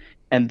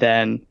 and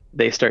then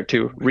they start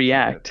to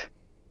react,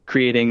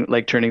 creating,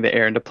 like, turning the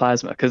air into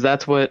plasma, because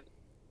that's what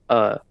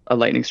a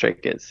lightning strike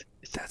is.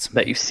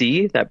 That you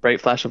see, that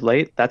bright flash of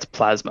light, that's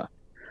plasma.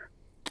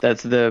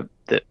 That's the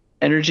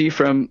energy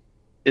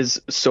is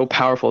so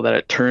powerful that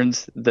it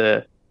turns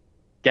the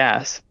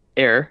gas,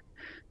 air,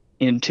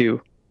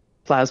 into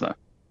plasma,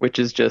 which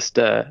is just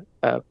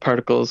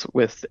particles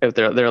with if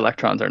their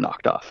electrons are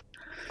knocked off.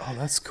 Oh,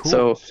 that's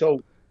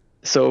cool.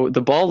 So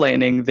the ball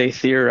lightning, they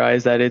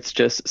theorize that it's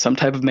just some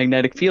type of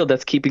magnetic field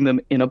that's keeping them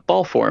in a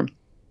ball form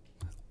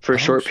for a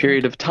short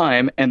period of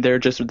time, and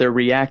they're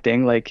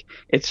reacting like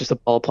it's just a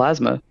ball of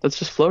plasma that's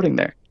just floating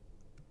there.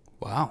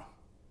 Wow.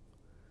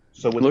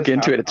 So look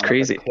into it; it's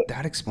crazy.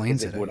 That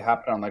explains it. Would it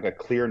happen on like a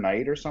clear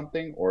night or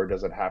something, or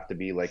does it have to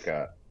be like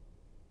a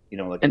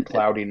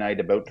cloudy night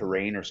about to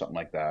rain or something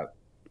like that?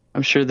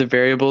 I'm sure the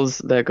variables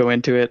that go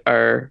into it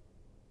are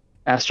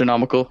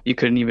astronomical. You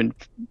couldn't even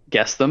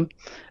guess them,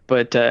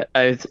 but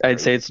I'd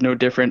say it's no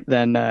different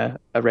than a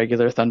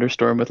regular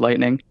thunderstorm with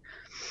lightning,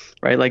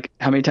 right? Like,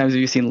 how many times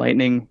have you seen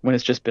lightning when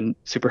it's just been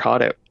super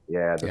hot out?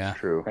 Yeah, that's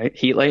true. Right?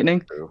 Heat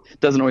lightning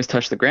doesn't always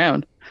touch the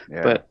ground,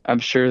 but I'm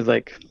sure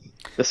like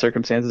the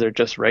circumstances are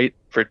just right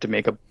for it to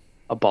make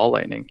a ball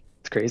lightning.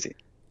 It's crazy.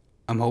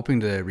 I'm hoping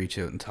to reach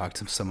out and talk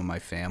to some of my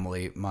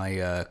family.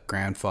 My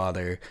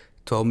grandfather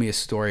told me a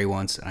story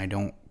once, and I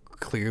don't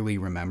clearly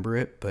remember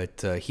it,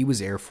 but he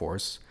was Air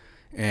Force,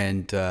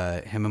 and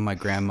him and my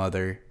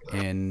grandmother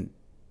in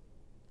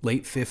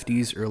late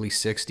 50s, early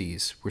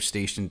 60s were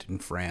stationed in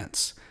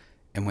France.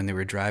 And when they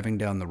were driving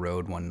down the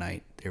road one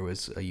night, there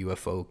was a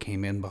UFO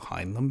came in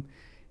behind them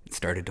and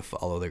started to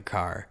follow their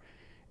car.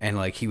 And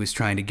like he was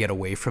trying to get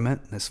away from it,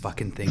 and this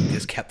fucking thing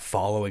just kept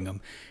following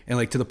him. And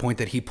like to the point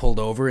that he pulled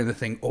over and the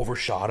thing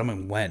overshot him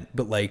and went.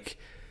 But like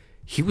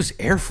he was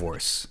Air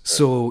Force,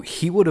 so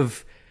he would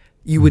have,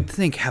 you would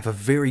think, have a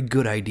very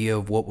good idea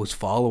of what was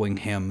following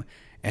him.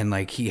 And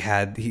like he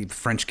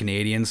French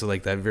Canadian, so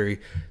like that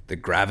the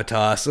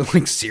gravitas and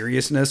like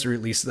seriousness, or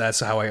at least that's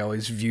how I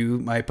always view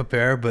my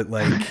paper. But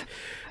like,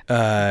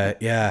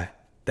 yeah,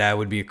 that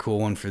would be a cool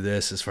one for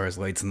this as far as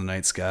lights in the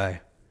night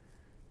sky.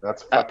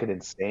 That's fucking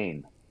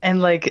insane.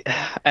 And like,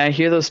 I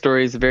hear those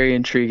stories, very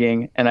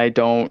intriguing, and I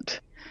don't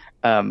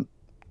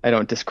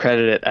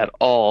discredit it at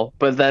all.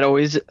 But that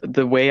always,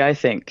 the way I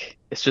think,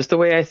 it's just the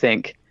way I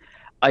think.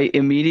 I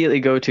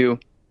immediately go to,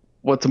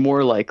 what's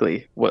more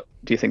likely? What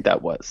do you think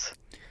that was?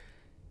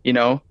 You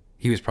know,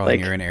 he was probably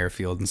near an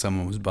airfield and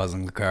someone was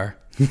buzzing the car.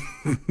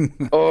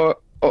 or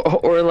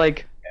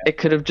like it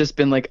could have just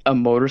been like a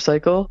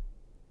motorcycle.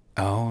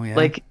 Oh yeah.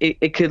 Like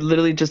it could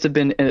literally just have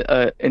been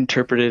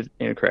interpreted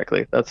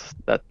incorrectly. That's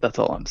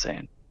all I'm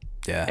saying.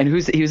 Yeah. And he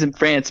was in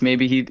France.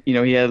 Maybe he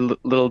had a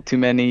little too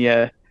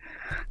many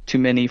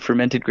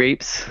fermented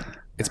grapes.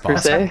 It's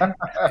possible.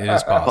 It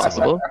is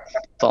possible.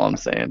 That's all I'm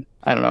saying.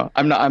 I don't know.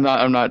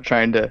 I'm not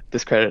trying to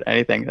discredit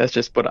anything. That's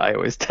just what I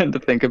always tend to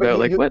think about.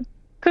 Like, what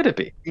could it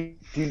be? Do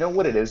you know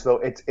what it is though?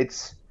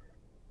 It's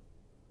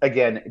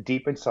again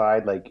deep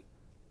inside. Like,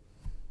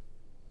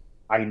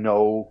 I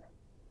know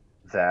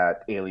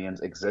that aliens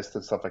exist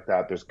and stuff like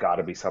that. There's got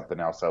to be something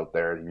else out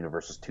there. The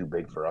universe is too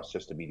big for us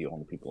just to be the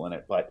only people in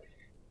it. But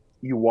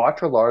you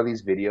watch a lot of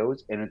these videos,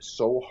 and it's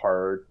so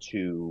hard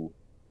to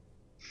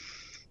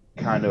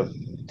kind of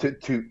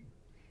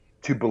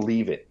to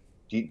believe it.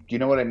 Do you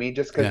know what I mean?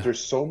 Just because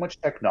there's so much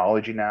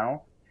technology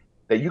now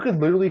that you can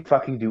literally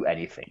fucking do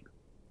anything.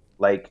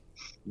 Like,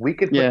 we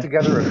could put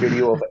together a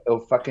video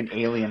of fucking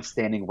aliens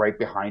standing right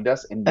behind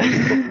us and make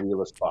it look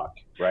real as fuck,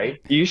 right?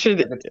 You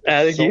should,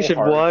 Alec, you should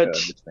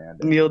watch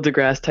Neil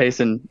deGrasse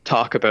Tyson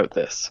talk about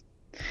this.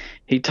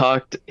 He's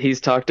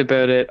talked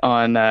about it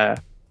on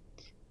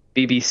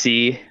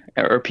BBC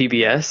or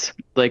PBS,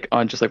 like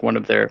on just like one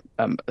of their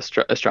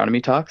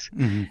astronomy talks,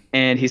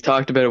 and he's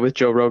talked about it with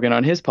Joe Rogan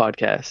on his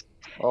podcast.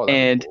 Oh,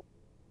 and cool.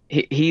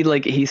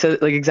 he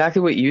said like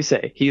exactly what you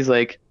say. He's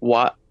like,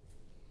 what?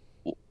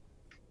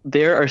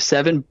 There are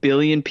 7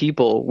 billion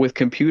people with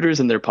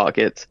computers in their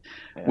pockets,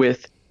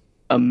 with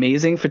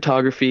amazing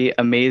photography,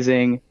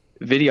 amazing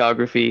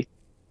videography.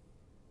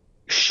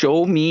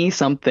 Show me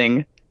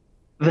something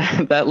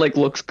that like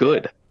looks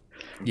good,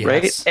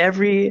 right?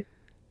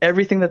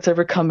 Everything that's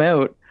ever come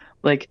out,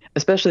 like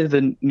especially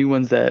the new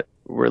ones that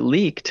were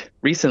leaked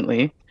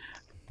recently,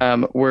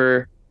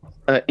 were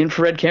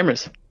infrared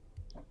cameras.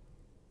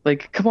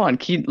 Like, come on,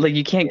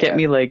 you can't get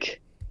me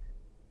like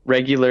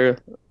regular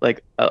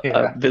like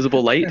a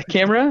visible light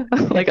camera.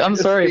 Like, I'm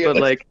sorry, but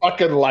like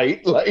fucking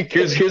light. Like,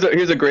 here's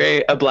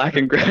a black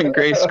and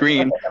gray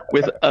screen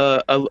with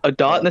a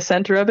dot in the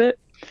center of it,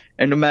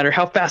 and no matter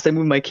how fast I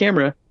move my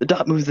camera, the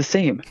dot moves the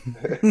same.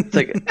 It's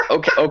like,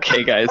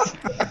 okay, guys.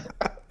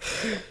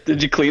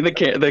 Did you clean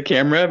the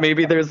camera?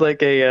 Maybe there's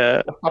like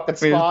a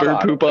bird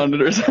poop on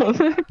it or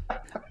something.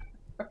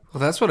 Well,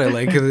 that's what I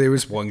like. There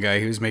was one guy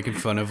who was making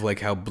fun of like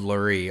how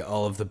blurry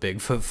all of the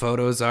Bigfoot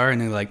photos are,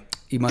 and they're like,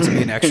 he must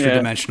be an extra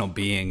dimensional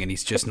being, and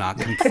he's just not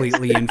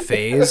completely in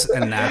phase,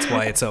 and that's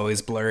why it's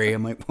always blurry.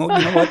 I'm like, well,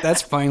 you know what?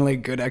 That's finally a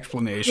good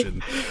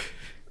explanation.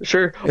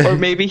 Sure. Or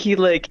maybe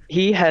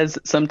he has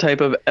some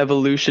type of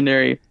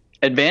evolutionary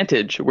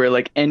advantage where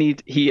like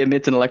he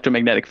emits an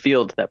electromagnetic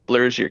field that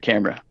blurs your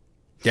camera.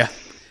 Yeah.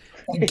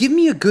 Give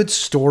me a good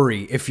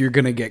story if you're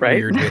gonna get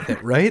weird with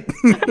it, right?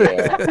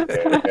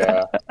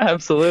 Yeah.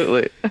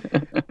 Absolutely.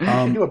 We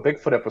can do a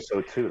Bigfoot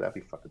episode too. That'd be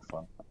fucking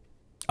fun.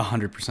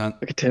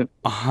 100%. Look at Tim. Tim's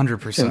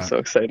 100%. so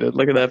excited.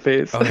 Look at that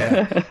face. Oh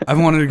yeah, I've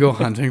wanted to go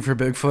hunting for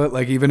Bigfoot.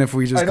 Like even if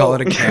we just I call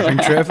know. it a camping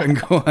trip and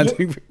go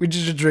hunting, we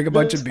just drink a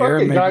bunch This of beer.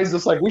 fucking And guy's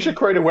just like, we should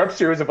create a web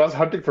series of us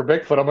hunting for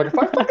Bigfoot. I'm like, if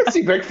I fucking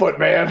see Bigfoot,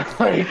 man,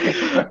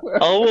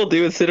 like, All we'll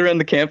do is sit around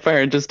the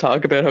campfire and just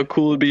talk about how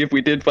cool it'd be if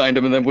we did find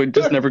him, and then we'd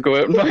just never go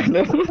out and find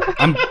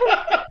him.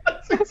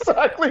 that's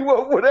exactly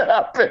what would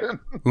happen.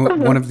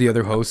 One of the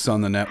other hosts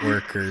on the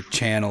network or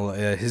channel,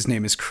 his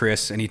name is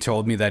Chris, and he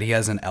told me that he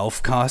has an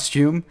elf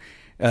costume.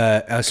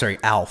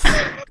 Alf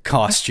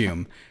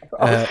costume.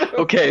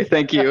 Okay,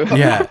 thank you.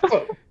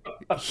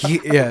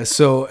 Yeah.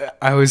 So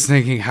I was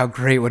thinking, how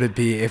great would it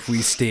be if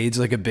we staged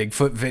like a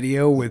Bigfoot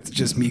video with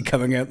just me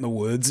coming out in the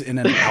woods in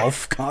an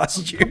elf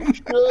costume?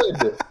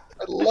 Good.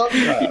 I love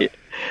that.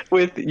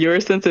 With your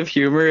sense of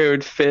humor, it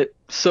would fit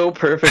so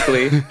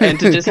perfectly, and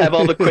to just have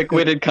all the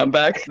quick-witted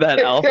comebacks that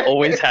Alf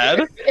always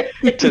had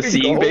to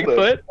seeing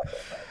Bigfoot.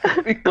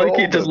 Like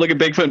you just look at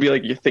Bigfoot and be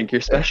like, "You think you're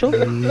special?"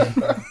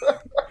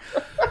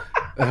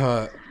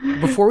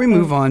 Before we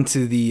move on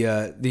to the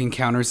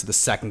encounters of the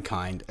second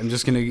kind, I'm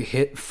just going to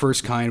hit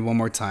first kind one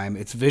more time.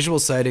 It's visual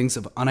sightings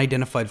of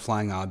unidentified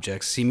flying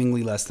objects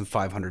seemingly less than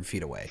 500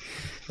 feet away.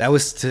 That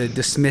was to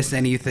dismiss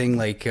anything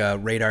like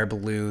radar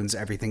balloons,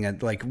 everything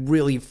at like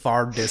really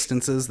far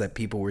distances that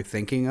people were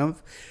thinking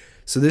of.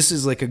 So this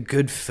is like a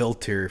good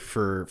filter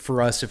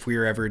for us if we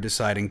were ever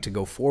deciding to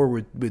go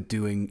forward with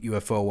doing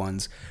UFO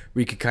ones.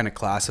 We could kind of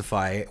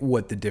classify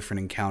what the different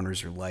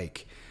encounters are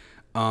like.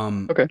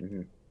 Okay.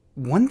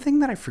 One thing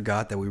that I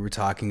forgot that we were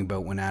talking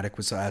about when Attic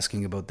was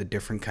asking about the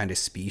different kind of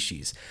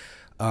species,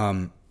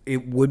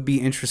 it would be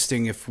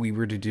interesting if we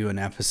were to do an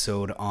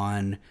episode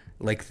on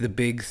like the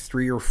big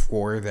 3 or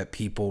 4 that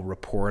people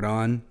report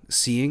on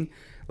seeing.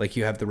 Like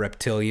you have the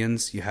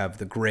reptilians, you have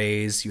the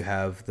greys, you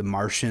have the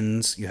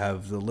Martians, you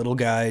have the little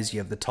guys, you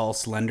have the tall,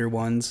 slender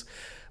ones.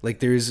 Like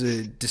there's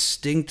a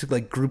distinct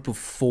like group of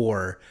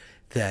 4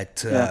 that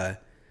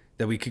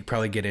that we could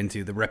probably get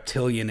into. The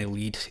reptilian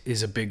elite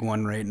is a big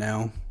one right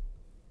now.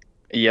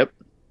 Yep.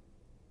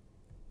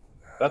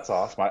 That's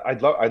awesome.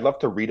 I'd love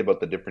to read about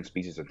the different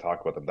species and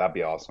talk about them. That'd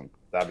be awesome.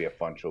 That'd be a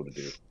fun show to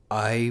do.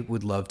 I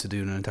would love to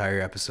do an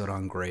entire episode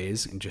on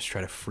greys and just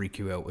try to freak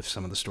you out with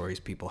some of the stories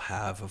people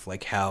have of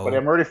like how But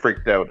I'm already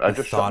freaked out. I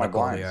just shut my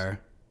methodical they blinds. are.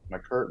 My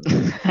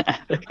curtains.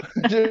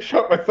 Just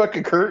shut my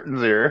fucking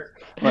curtains here.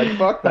 I'm like,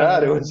 fuck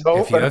that. It was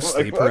open. If you have I'm like,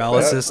 sleep fuck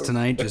paralysis that.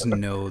 tonight, just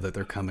know that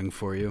they're coming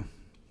for you.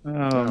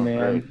 Oh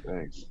man. Great,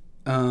 thanks.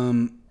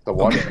 Um, To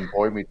watch some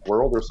Boy Meets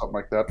World or something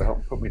like that to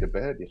help put me to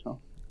bed, you know?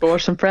 Go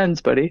watch some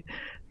Friends, buddy.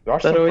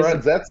 Watch That some always-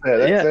 Friends. That's it.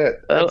 That's Yeah,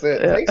 it. That's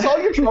it. yeah. Takes all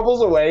your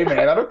troubles away,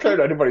 man. I don't care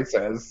what anybody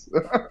says.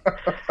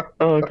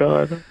 Oh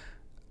god.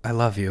 I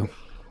love you,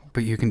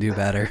 but you can do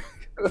better.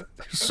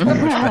 So much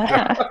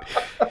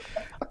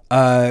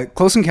better.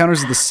 Close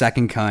Encounters of the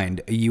Second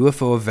Kind, a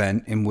UFO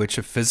event in which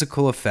a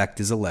physical effect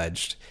is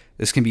alleged.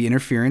 This can be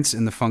interference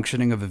in the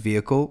functioning of a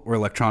vehicle or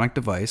electronic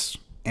device,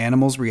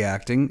 animals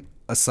reacting,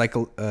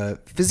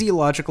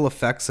 physiological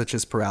effects such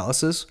as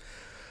paralysis,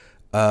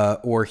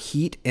 or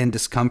heat and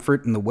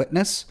discomfort in the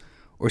witness,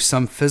 or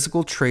some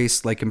physical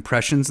trace like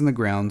impressions in the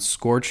ground,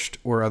 scorched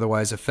or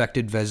otherwise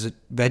affected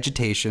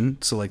vegetation,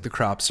 so like the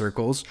crop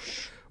circles,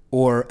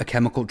 or a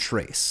chemical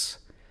trace.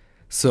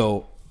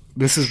 So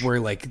this is where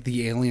like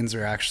the aliens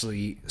are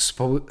actually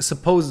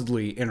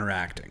supposedly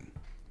interacting.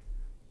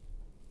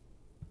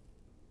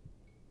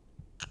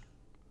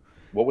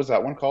 What was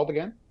that one called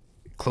again?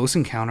 Close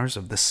Encounters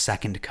of the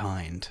Second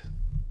Kind.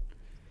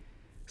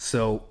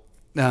 So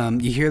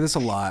you hear this a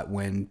lot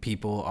when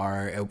people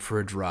are out for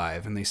a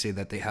drive and they say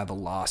that they have a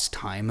lost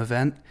time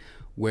event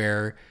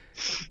where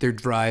they're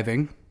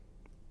driving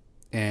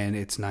and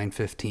it's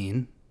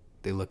 9:15.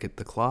 They look at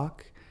the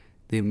clock.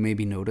 They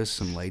maybe notice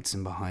some lights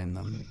in behind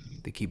them.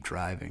 They keep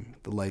driving.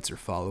 The lights are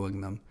following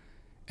them.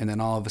 And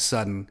then all of a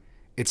sudden,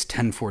 it's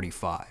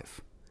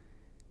 10:45.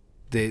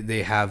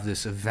 They have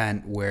this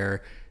event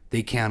where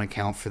they can't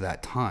account for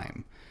that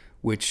time,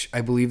 which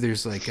I believe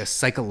there's like a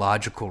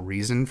psychological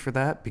reason for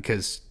that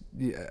because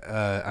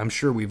I'm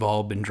sure we've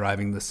all been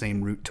driving the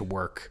same route to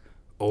work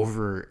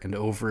over and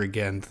over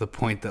again to the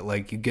point that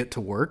like you get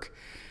to work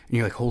and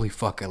you're like, holy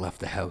fuck, I left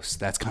the house.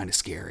 That's kind of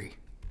scary.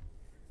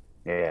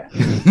 Yeah.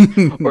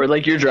 Or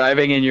like you're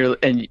driving and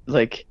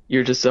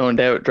you're just zoned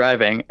out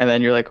driving, and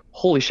then you're like,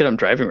 holy shit, I'm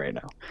driving right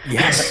now.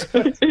 Yes.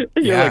 You're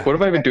Yeah. like, what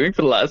have I been doing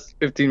for the last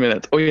 15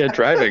 minutes? Oh yeah,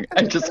 driving.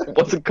 I just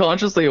wasn't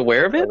consciously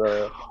aware of it.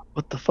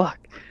 What the fuck?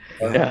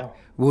 Yeah.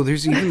 Well,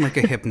 there's even like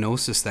a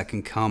hypnosis that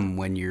can come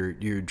when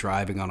you're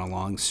driving on a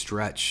long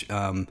stretch.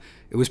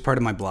 It was part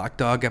of my Black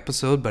Dog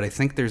episode, but I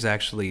think there's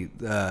actually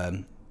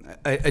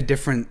a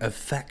different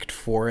effect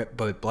for it.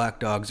 But Black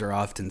Dogs are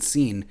often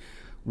seen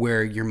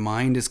where your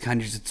mind is kind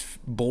of just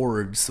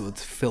bored, so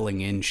it's filling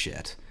in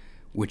shit,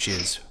 which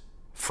is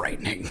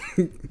frightening.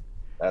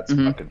 That's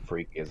fucking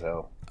freaky as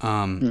hell.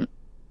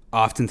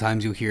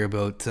 Oftentimes you'll hear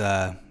about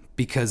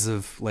because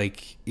of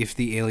like if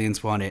the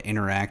aliens want to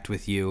interact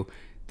with you,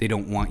 they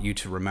don't want you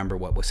to remember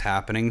what was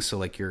happening, so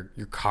like your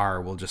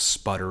car will just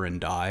sputter and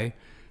die.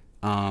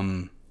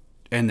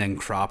 and then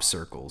crop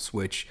circles,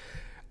 which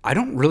I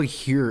don't really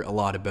hear a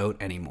lot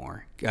about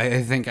anymore.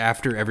 I think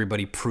after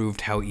everybody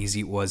proved how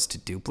easy it was to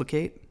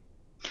duplicate.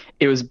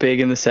 It was big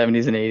in the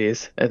 70s and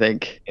 80s, I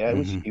think. Yeah, it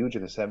was huge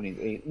in the 70s,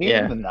 80s. Maybe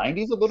Yeah. in the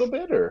 90s a little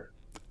bit, or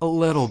A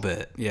little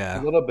bit, a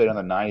yeah. little bit in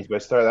the 90s,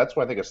 but that's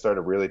when I think it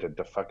started really to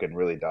fucking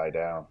really die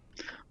down.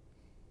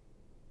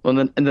 Well,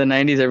 in the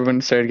 90s, everyone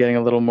started getting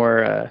a little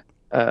more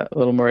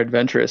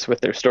adventurous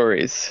with their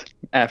stories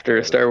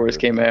after Star Wars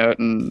came out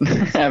and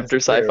after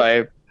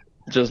sci-fi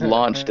just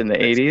launched in the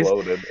 80s.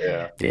 Exploded,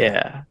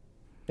 yeah.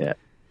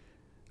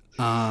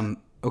 Yeah.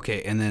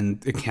 Okay, and then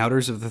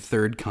Encounters of the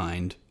Third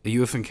Kind, a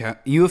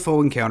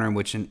UFO encounter in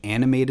which an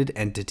animated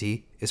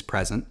entity is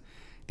present.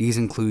 These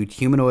include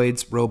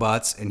humanoids,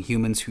 robots, and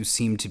humans who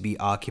seem to be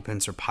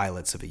occupants or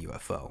pilots of a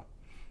UFO.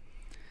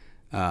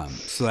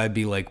 So that'd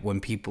be like when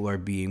people are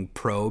being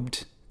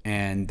probed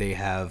and they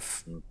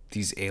have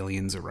these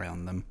aliens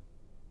around them.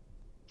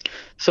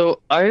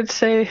 So I'd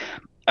say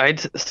I'd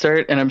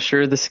start, and I'm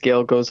sure the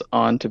scale goes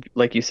on to,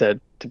 like you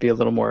said, to be a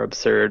little more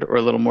absurd or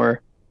a little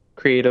more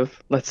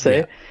creative, let's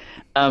say.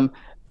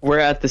 We're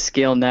at the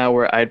scale now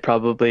where I'd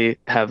probably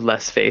have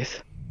less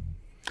faith.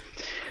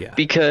 Yeah.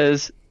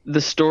 Because the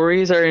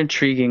stories are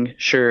intriguing,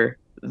 sure.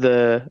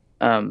 The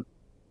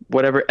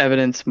whatever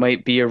evidence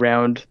might be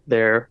around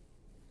there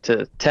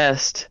to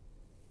test,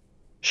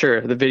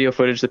 sure. The video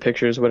footage, the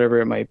pictures, whatever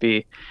it might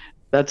be,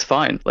 that's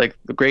fine. Like,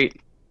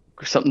 great,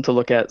 something to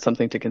look at,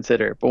 something to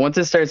consider. But once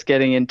it starts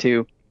getting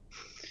into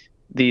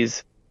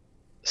these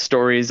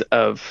stories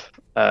of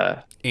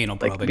Anal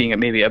like probing. being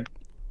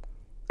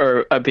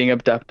being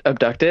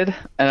abducted,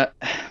 and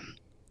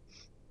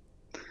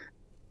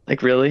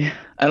like, really,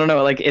 I don't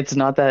know. Like, it's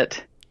not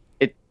that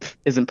it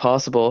isn't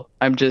possible.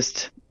 I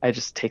just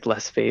take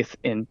less faith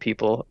in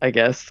people, I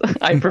guess.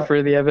 I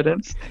prefer the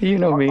evidence. You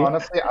know me.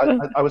 Honestly,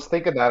 I was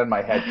thinking that in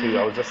my head too.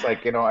 I was just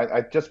like,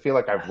 I just feel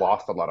like I've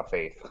lost a lot of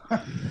faith.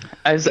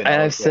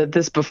 I've said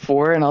this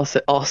before, and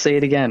I'll say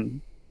it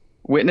again.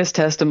 Witness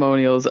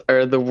testimonials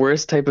are the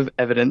worst type of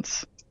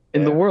evidence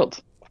in the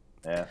world.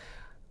 Yeah.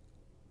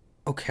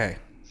 Okay,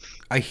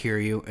 I hear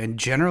you, and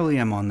generally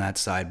I'm on that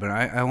side, but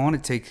I want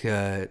to take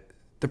the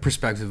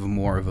perspective of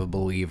more of a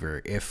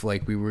believer. If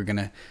like we were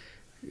gonna,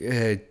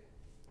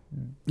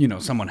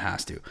 someone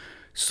has to.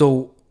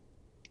 So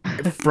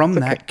from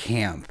that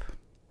camp,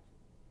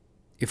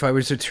 if I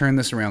was to turn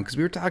this around, because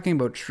we were talking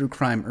about true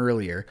crime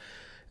earlier,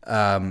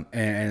 and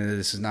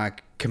this is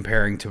not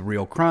comparing to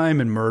real crime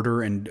and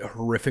murder and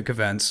horrific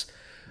events.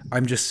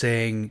 I'm just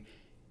saying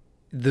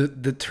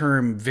the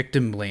term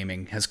victim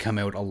blaming has come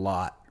out a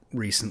lot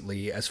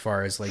recently as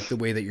far as like the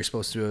way that you're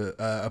supposed to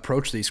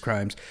approach these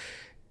crimes.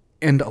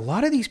 And a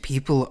lot of these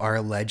people are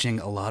alleging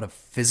a lot of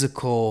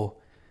physical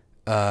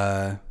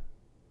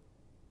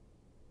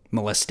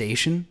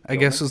molestation, I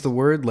guess is the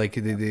word. Like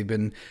they've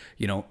been,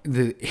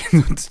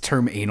 the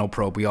term anal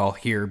probe we all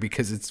hear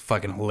because it's a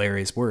fucking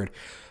hilarious word.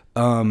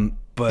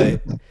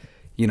 But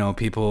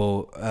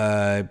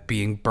people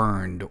being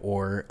burned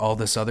or all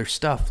this other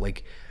stuff.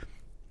 Like,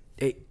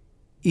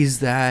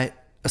 is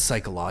that a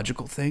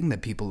psychological thing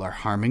that people are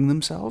harming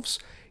themselves?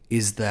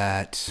 Is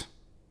that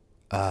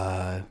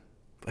I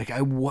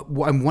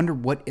wonder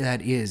what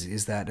that is.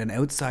 Is that an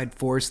outside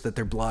force that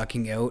they're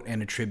blocking out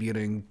and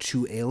attributing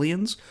to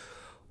aliens?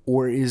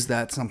 Or is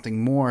that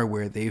something more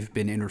where they've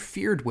been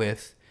interfered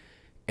with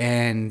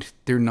and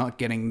they're not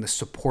getting the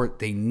support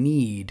they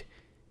need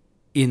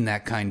in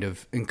that kind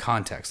of in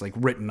context, like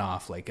written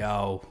off, like,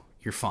 oh,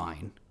 you're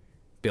fine,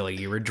 Billy,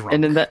 you were drunk.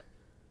 And in that,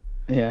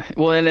 yeah,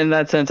 well, and in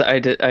that sense,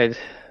 I'd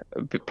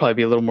probably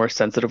be a little more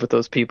sensitive with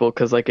those people,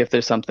 because like if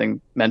there's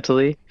something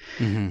mentally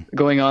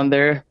going on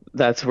there,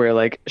 that's where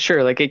like,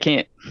 sure, like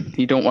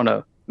you don't want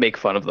to make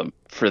fun of them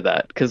for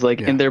that, because like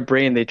in their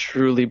brain they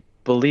truly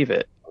believe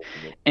it,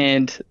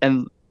 and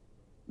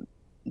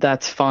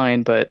that's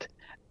fine. But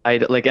I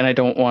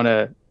don't want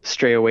to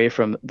stray away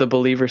from the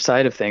believer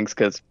side of things,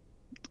 because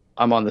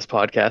I'm on this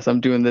podcast,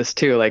 I'm doing this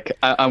too. Like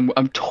I'm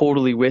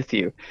totally with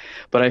you,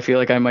 but I feel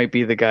like I might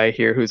be the guy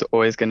here who's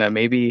always gonna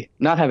maybe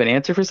not have an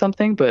answer for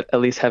something, but at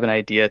least have an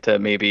idea to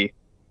maybe.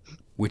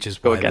 Which is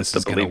go why against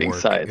this is the going to believing work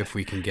side, if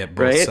we can get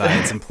both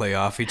sides and play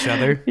off each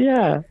other.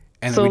 Yeah.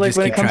 And so then we like just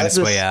when keep it comes trying to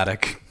to sway this,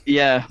 Attic.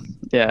 yeah,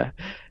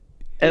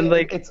 and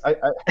like it's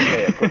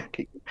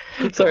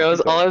sorry,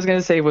 all I was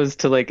gonna say was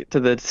to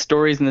the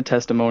stories and the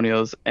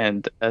testimonials,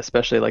 and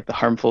especially like the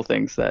harmful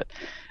things that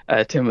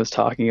Tim was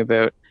talking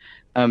about.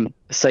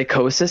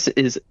 Psychosis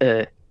is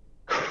a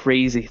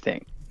crazy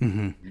thing.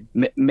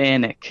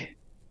 Manic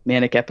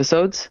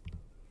episodes.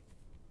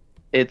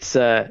 It's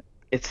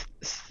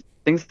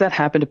things that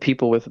happen to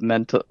people with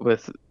mental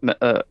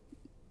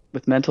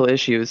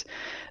issues,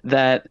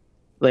 that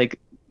like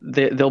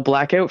they'll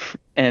black out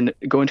and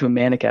go into a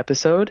manic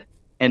episode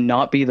and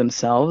not be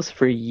themselves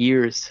for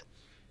years.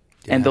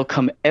 And they'll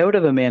come out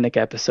of a manic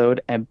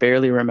episode and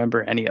barely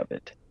remember any of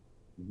it.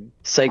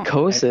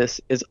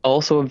 Psychosis is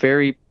also a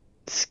very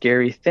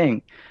scary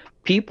thing.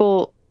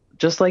 People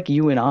just like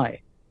you and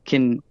I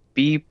can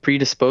be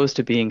predisposed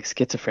to being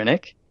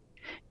schizophrenic,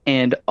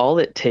 And all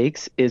it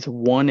takes is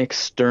one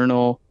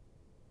external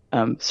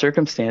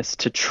circumstance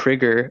to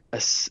trigger a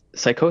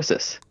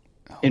psychosis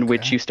in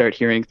which Okay. you start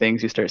hearing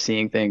things, you start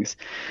seeing things,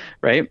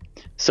 right?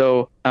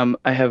 So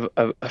I have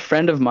a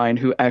friend of mine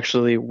who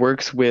actually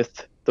works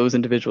with those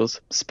individuals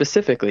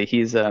specifically.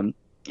 He's in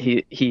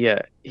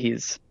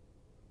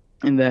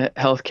the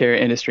healthcare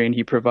industry, and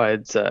he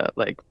provides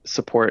like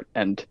support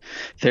and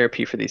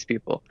therapy for these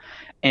people.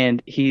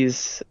 And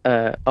he's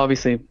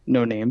obviously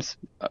no names,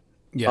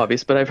 Yeah.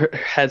 obvious, but I've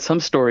had some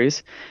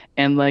stories,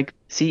 and like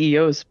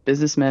CEOs,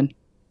 businessmen,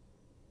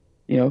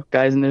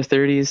 guys in their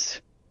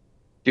 30s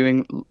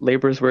doing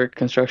laborers work,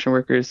 construction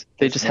workers,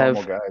 they just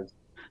normal have guys.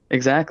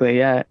 exactly,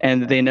 yeah,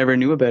 and they never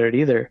knew about it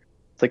either.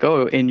 It's like,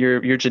 oh, and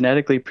you're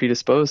genetically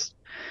predisposed.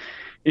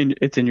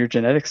 It's in your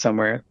genetics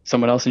somewhere.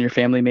 Someone else in your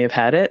family may have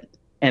had it,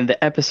 and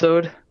the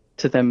episode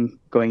to them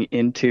going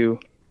into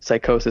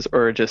psychosis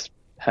or just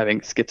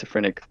having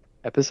schizophrenic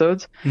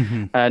episodes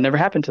never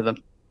happened to them.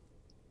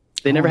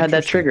 They never had that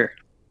Interesting. trigger.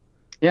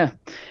 Yeah.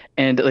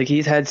 And like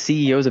he's had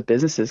CEOs of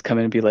businesses come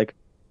in and be like,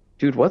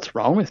 dude, what's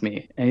wrong with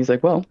me? And he's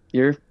like, well,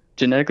 you're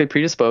genetically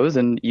predisposed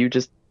and you're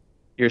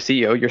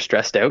CEO, you're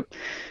stressed out.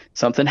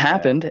 Something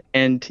happened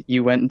and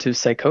you went into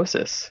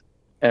psychosis.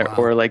 Wow.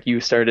 Or like your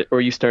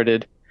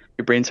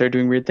brain started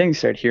doing weird things,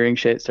 started hearing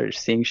shit, started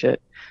seeing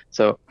shit.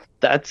 So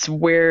that's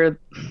where,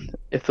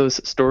 if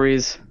those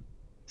stories,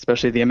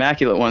 especially the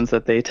immaculate ones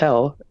that they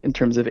tell in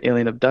terms of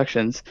alien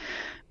abductions,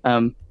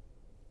 I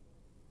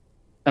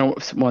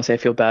don't want to say I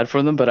feel bad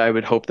for them, but I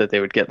would hope that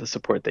they would get the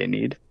support they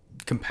need.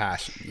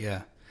 Compassion.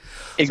 Yeah.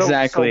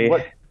 Exactly.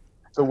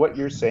 So what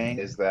you're saying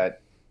is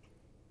that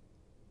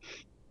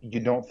you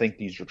don't think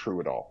these are true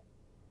at all?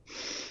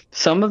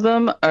 Some of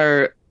them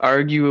are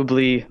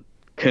arguably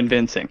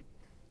convincing.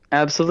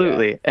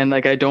 Absolutely. Yeah. And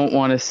like I don't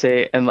want to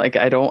say, and like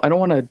I don't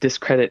want to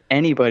discredit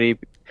anybody, Of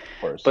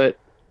course. but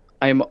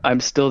I'm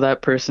still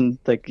that person.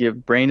 Like your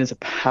brain is a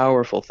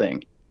powerful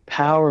thing.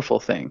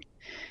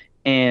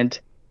 And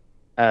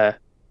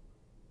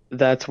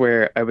that's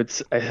where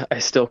I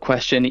still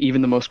question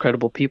even the most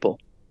credible people.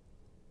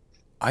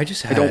 I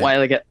just had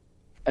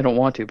I don't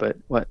want to, but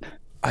what?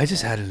 I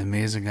just had an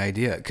amazing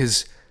idea,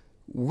 because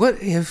what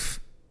if?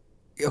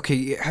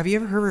 Okay, have you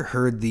ever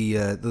heard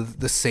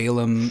the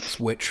Salem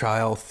witch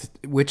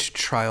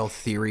trial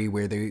theory,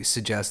 where they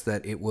suggest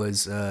that it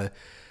was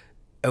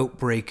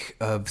outbreak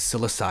of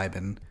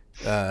psilocybin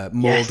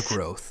mold Yes.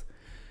 growth?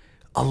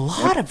 A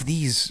lot of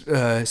these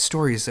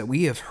stories that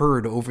we have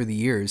heard over the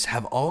years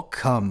have all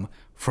come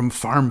from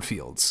farm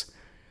fields.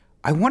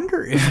 I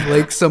wonder if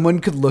like someone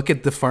could look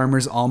at the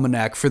Farmer's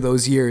Almanac for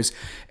those years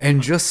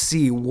and just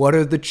see what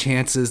are the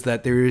chances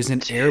that there is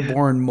an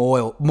airborne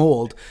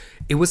mold.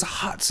 It was a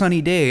hot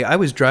sunny day. I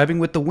was driving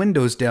with the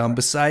windows down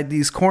beside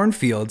these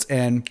cornfields,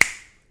 and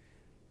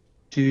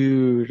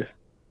Dude.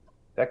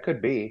 That could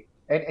be.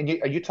 And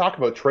you talk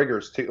about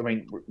triggers too. I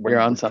mean, when You're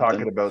on we're something.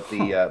 talking about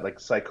the like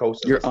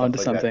psychosis, You're and stuff onto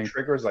like something. That,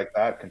 triggers like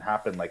that can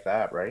happen like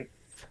that, right?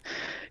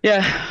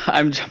 Yeah,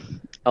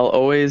 I'll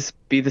always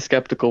be the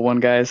skeptical one,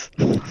 guys.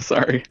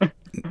 Sorry.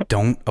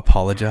 don't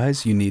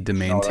apologize. You need to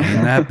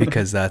maintain that,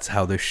 because that's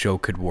how this show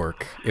could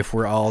work. If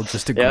we're all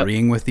just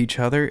agreeing with each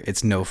other,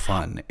 it's no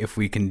fun. If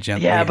we can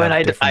gently Yeah, but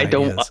have different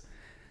ideas.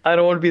 I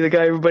don't want to be the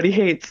guy everybody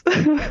hates.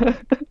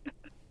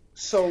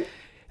 So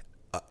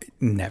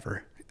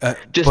Never.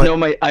 Just But-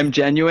 know I'm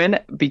genuine,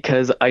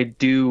 because I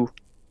do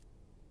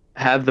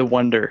have the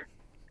wonder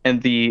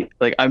and the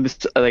like.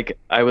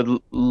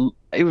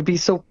 It would be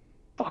so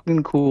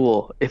fucking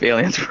cool if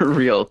aliens were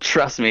real.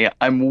 Trust me,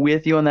 I'm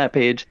with you on that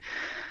page.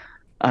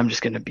 I'm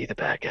just gonna be the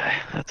bad guy.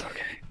 That's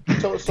okay.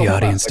 So The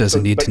audience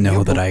doesn't need to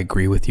know that I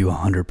agree with you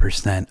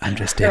 100%. I'm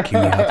just taking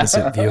the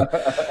opposite view.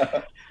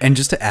 And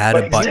just to add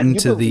But a button you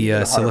to the believe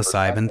in 100%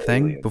 psilocybin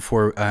thing aliens.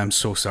 before, I'm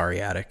so sorry,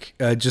 Attic.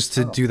 Just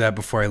to do that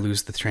before I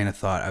lose the train of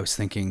thought, I was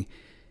thinking,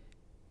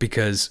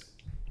 because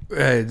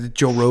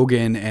Joe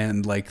Rogan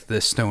and like the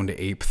stoned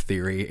ape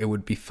theory, it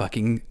would be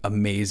fucking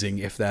amazing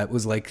if that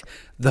was like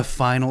the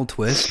final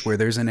twist, where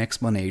there's an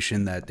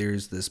explanation that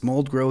there's this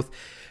mold growth,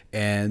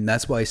 and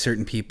that's why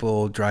certain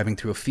people driving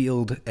through a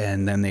field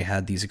and then they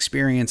had these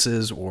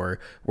experiences, or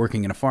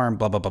working in a farm,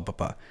 blah blah blah blah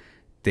blah,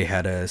 they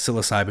had a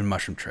psilocybin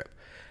mushroom trip.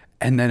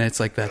 And then it's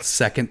like that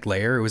second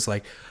layer, it was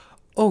like,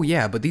 oh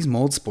yeah, but these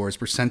mold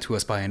spores were sent to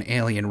us by an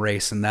alien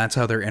race, and that's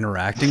how they're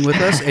interacting with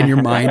us. And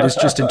your mind is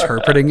just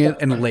interpreting it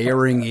and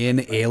layering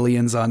in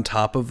aliens on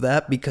top of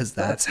that, because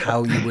that's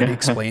how you would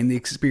explain the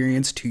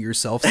experience to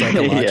yourself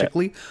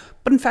psychologically.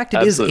 But in fact, it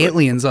Absolutely. is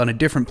aliens on a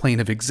different plane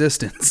of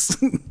existence.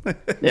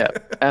 Yeah,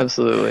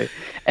 absolutely.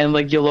 And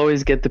like you'll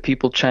always get the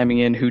people chiming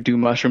in who do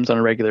mushrooms on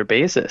a regular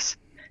basis,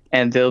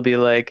 and they'll be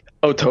like,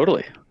 "Oh,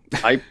 totally.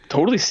 I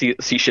totally see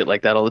shit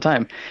like that all the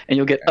time." And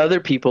you'll get other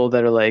people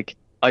that are like,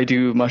 "I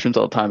do mushrooms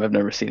all the time. I've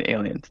never seen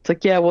aliens." It's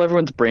like, yeah, well,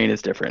 everyone's brain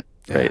is different,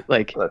 right?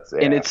 Like,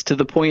 and it's to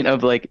the point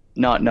of like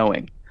not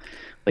knowing.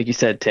 Like you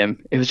said,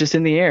 Tim, it was just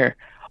in the air.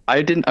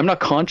 I'm not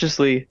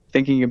consciously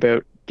thinking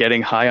about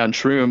getting high on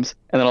shrooms,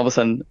 and then all of a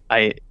sudden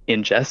I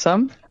ingest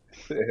some.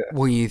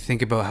 when you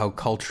think about how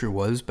culture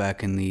was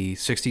back in the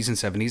 60s and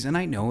 70s, and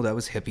I know that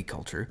was hippie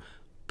culture,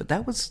 but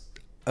that was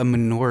a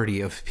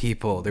minority of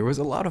people. There was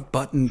a lot of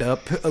buttoned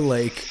up,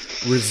 like,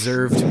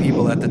 reserved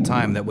people at the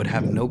time that would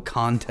have no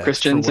context.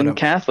 Christians for what and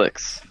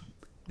Catholics.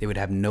 They would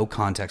have no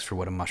context for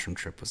what a mushroom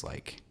trip was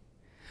like.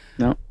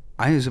 No.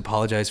 I just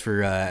apologize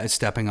for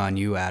stepping on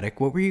you, Attic.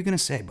 What were you going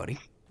to say, buddy?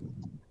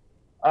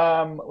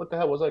 What the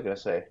hell was I gonna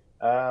say?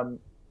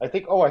 I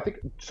think. Oh, I think.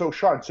 So,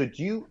 Sean. So,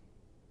 do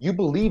you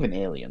believe in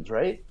aliens,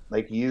 right?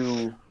 Like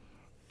you,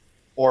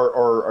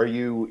 or are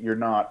you? You're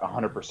not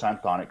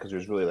 100% on it because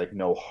there's really like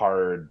no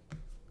hard,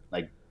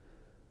 like,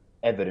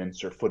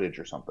 evidence or footage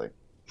or something.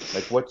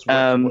 Like, what's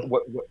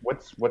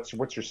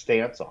your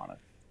stance on it?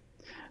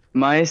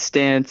 My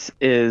stance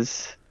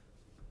is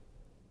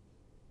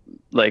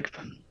like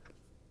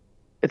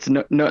it's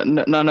not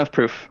enough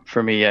proof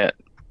for me yet,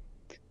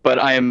 but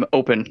I am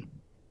open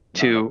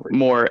to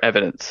more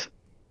evidence.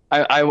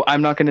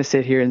 I'm not going to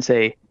sit here and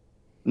say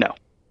no,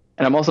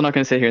 and I'm also not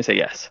going to sit here and say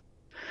yes.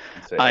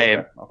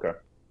 Okay.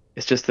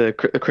 It's just the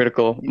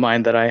critical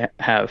mind that I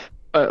have.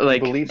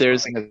 Like, you believe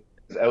there's something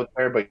is out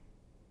there, but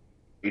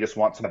you just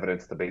want some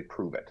evidence to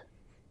prove it.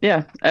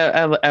 Yeah,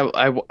 I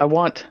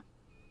want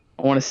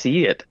to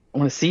see it. I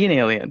want to see an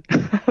alien.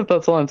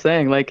 That's all I'm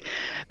saying. Like,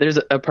 there's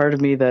a part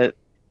of me that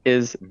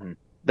is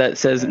that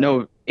says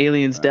no,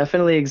 aliens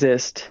definitely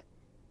exist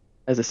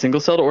as a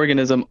single-celled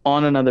organism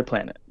on another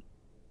planet,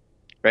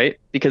 right?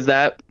 Because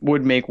that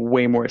would make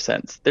way more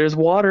sense. There's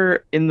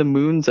water in the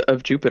moons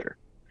of Jupiter,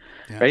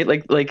 right?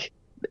 Like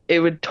it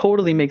would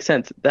totally make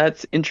sense.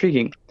 That's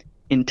intriguing.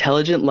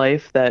 Intelligent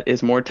life that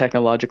is more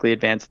technologically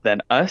advanced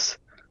than us,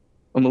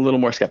 I'm a little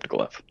more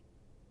skeptical of.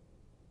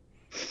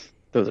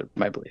 Those are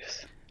my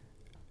beliefs.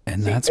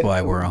 And that's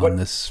why we're on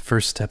this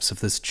first steps of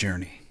this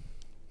journey.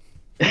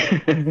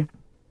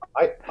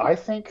 I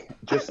think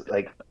just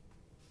like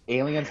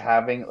aliens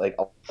having like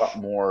a lot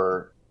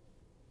more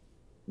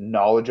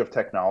knowledge of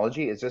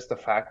technology is just the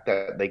fact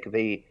that like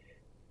they,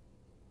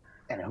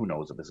 and who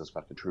knows if this is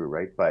fucking true,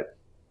 right? But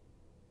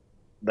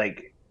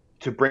like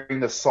to bring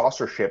the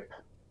saucer ship,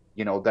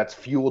 that's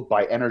fueled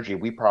by energy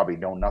we probably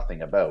know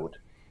nothing about,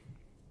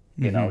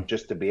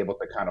 just to be able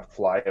to kind of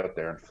fly out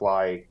there and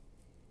fly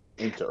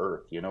into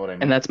Earth, you know what I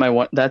mean? And that's my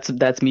one.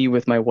 That's me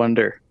with my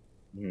wonder,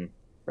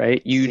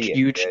 right?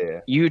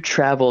 You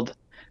traveled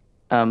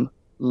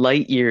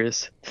light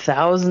years,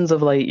 thousands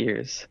of light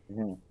years,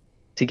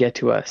 to get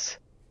to us.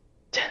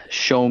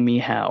 Show me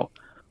how.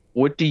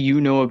 What do you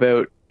know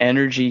about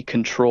energy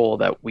control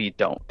that we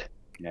don't?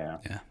 Yeah.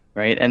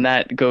 Right, and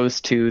that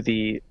goes to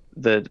the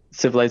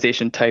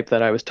civilization type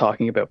that I was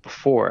talking about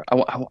before.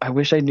 I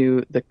wish I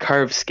knew the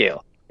Carve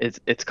scale.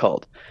 It's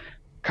called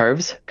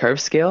Carve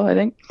scale, I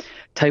think.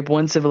 Type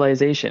 1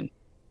 civilization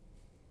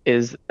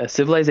is a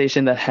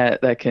civilization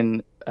that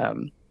can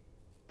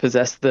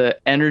possess the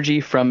energy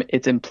from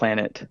its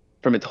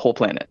whole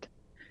planet,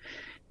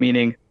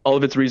 meaning all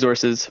of its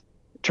resources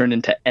turned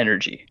into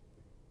energy,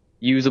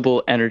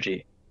 usable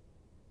energy.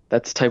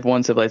 That's type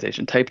 1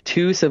 civilization. Type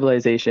 2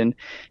 civilization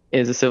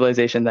is a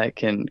civilization that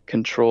can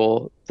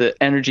control the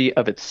energy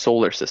of its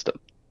solar system.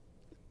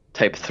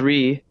 Type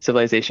 3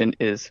 civilization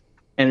is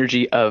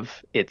energy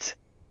of its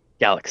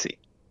galaxy.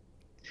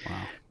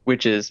 Wow.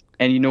 Which is,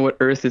 and you know what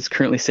Earth is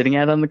currently sitting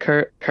at on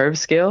the Carve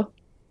scale?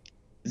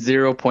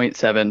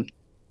 0.7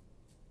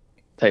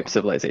 type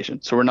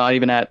civilization. So we're not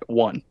even at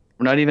 1.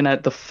 We're not even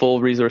at the full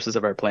resources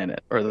of our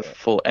planet or the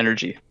full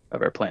energy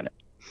of our planet.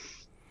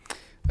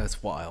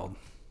 That's wild.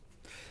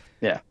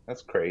 Yeah.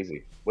 That's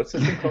crazy. What's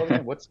this thing called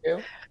again? What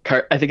scale?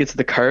 I think it's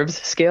the Carves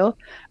scale.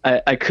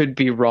 I could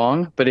be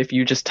wrong, but if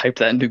you just type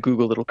that into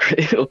Google,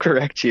 it'll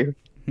correct you.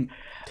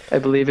 I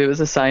believe it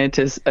was a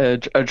scientist, a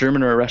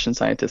German or a Russian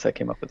scientist that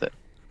came up with it.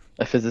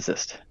 A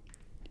physicist.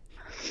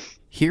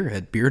 Here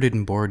at Bearded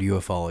and Bored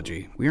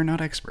Ufology, we are not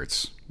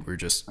experts. We're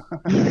just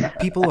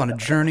people on a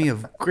journey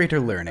of greater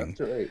learning.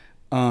 That's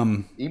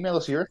right. Email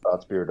us your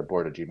thoughts,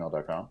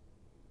 beardedandbored@gmail.com.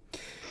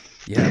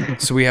 Yeah.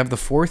 So we have the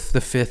 4th, the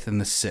 5th, and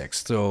the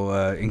 6th. So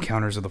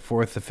encounters of the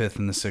 4th, the 5th,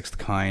 and the 6th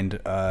kind.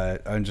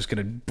 I'm just going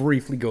to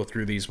briefly go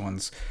through these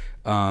ones.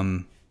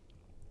 An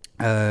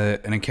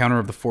encounter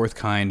of the 4th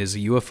kind is a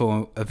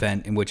UFO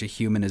event in which a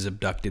human is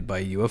abducted by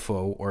a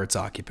UFO or its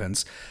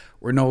occupants.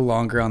 We're no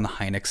longer on the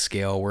Hynek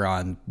scale. We're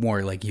on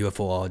more like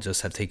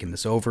UFOologists have taken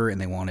this over, and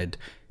they wanted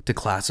to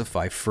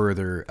classify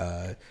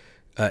further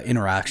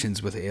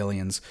interactions with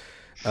aliens.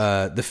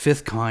 The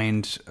 5th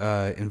kind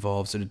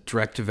involves a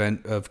direct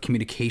event of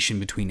communication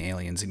between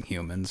aliens and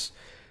humans.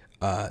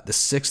 The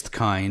 6th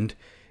kind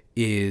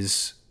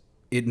it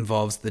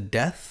involves the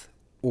death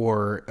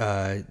or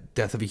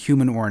death of a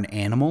human or an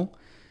animal,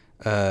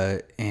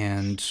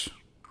 and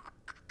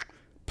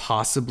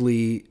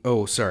possibly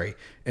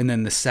and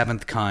then the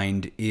 7th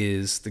kind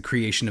is the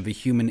creation of a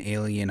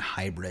human-alien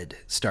hybrid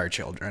star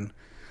children,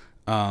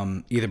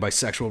 either by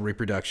sexual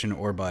reproduction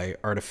or by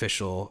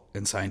artificial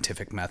and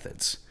scientific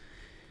methods.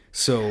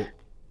 So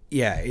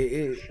yeah,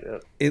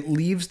 it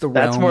leaves the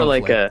realm. That's more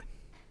like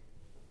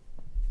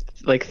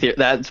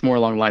that's more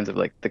along the lines of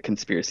like the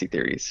conspiracy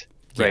theories.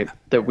 right? Yeah.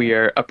 That we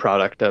are a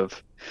product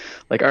of,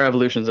 like, our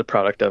evolution is a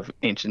product of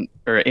ancient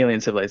or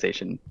alien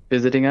civilization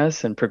visiting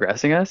us and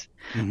progressing us.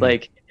 Mhm.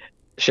 Like,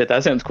 shit,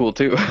 that sounds cool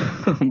too.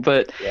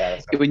 But Yeah,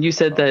 that sounds when you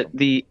said that awesome.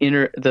 the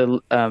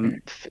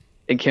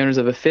encounters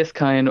of a fifth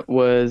kind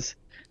was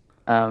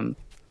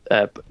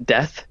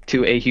death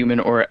to a human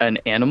or an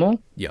animal.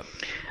 Yep.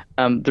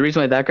 The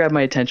reason why that grabbed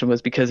my attention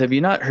was because have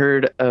you not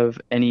heard of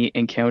any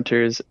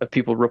encounters of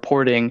people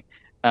reporting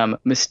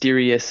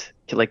mysterious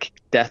like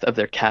death of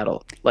their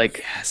cattle, like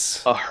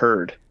Yes. a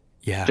herd,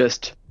 Yeah.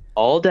 just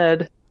all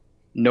dead,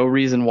 no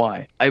reason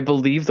why? I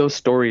believe those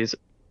stories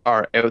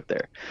are out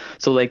there.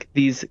 So like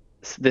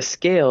the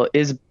scale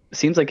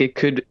seems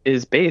like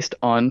is based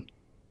on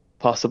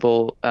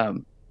possible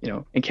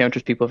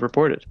encounters people have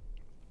reported.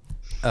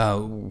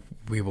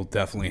 We will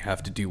definitely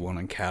have to do one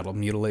on cattle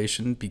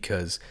mutilation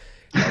because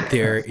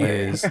there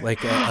is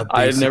like a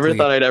I never basically-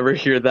 thought I'd ever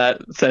hear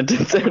that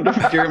sentence out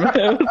of your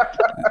mouth.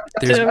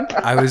 Tim.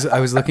 I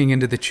was looking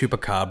into the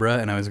chupacabra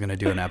and I was going to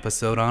do an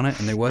episode on it,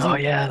 and there wasn't Oh,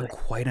 yeah.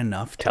 quite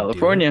enough to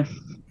California.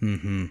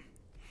 Mm-hmm.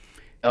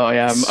 Oh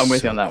yeah, I'm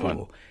with you on that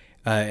one.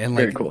 And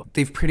Very like cool.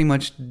 they've pretty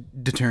much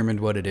determined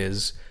what it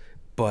is,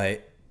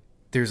 but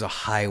there's a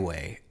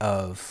highway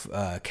of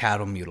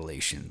cattle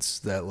mutilations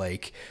that,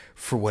 like,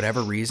 for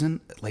whatever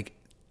reason, like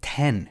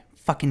 10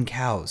 fucking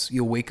cows,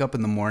 you'll wake up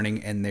in the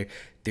morning and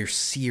they're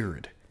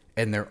seared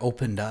and they're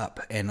opened up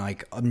and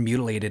like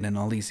mutilated in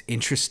all these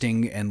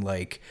interesting and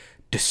like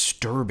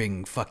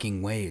disturbing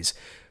fucking ways.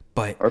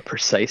 But Or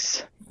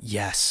precise.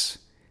 yes,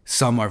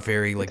 some are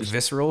very like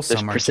visceral,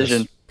 some are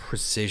precision. just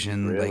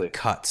precision Really? like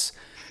cuts.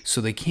 So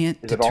they can't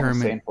Is it all in the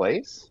determine. same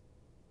place?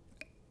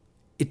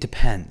 It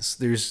depends.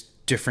 There's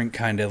different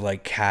kind of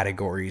like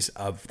categories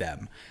of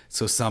them.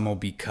 So some will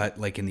be cut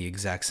like in the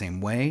exact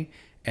same way,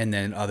 and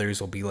then others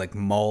will be like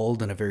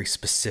mauled in a very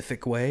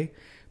specific way.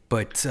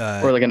 But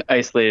Or like an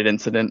isolated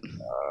incident.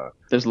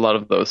 There's a lot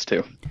of those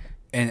too.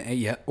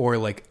 yeah, or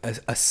like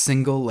a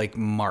single like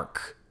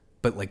mark,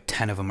 but like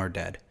 10 of them are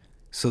dead.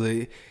 So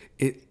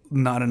it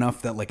not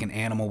enough that like an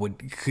animal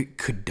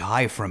could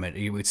die from it.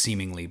 It would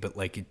seemingly, but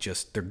like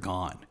they're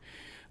gone.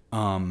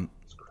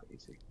 It's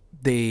crazy.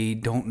 They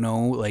don't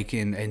know, like,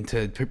 and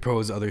to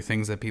propose other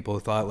things that people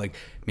thought, like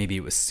maybe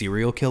it was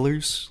serial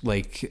killers,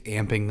 like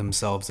amping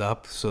themselves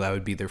up, so that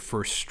would be their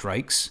first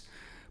strikes.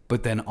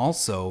 But then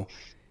also,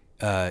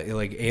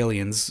 like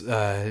aliens,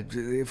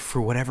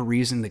 for whatever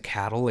reason, the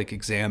cattle, like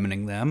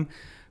examining them,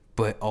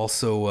 but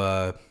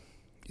also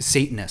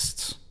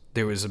Satanists.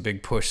 There was a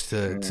big push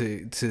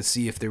to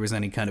see if there was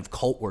any kind of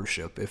cult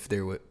worship, if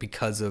there were,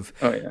 because of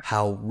Oh, yeah.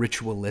 how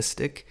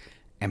ritualistic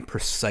and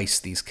precise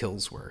these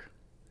kills were.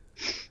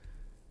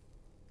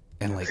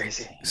 And like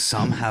Crazy.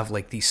 some have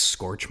like these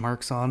scorch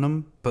marks on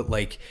them, but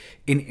like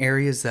in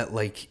areas that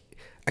like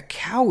a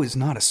cow is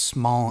not a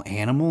small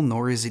animal,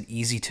 nor is it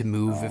easy to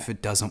move if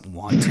it doesn't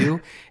want to.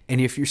 And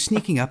if you're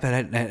sneaking up at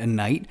it at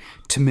night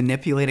to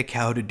manipulate a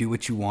cow to do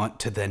what you want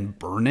to then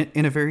burn it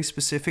in a very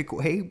specific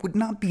way would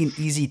not be an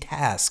easy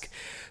task.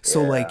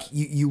 So like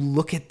you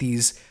look at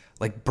these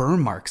like burn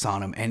marks on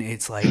them and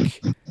it's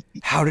like,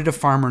 how did a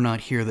farmer not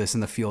hear this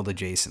in the field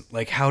adjacent?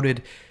 Like how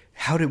did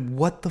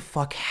what the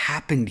fuck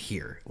happened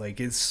here?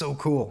 Like it's so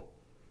cool.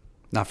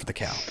 Not for the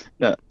cow.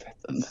 No,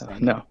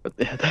 but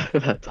yeah,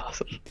 that's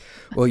awesome.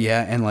 Well,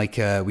 yeah, and like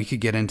we could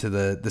get into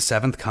the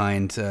seventh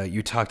kind.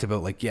 You talked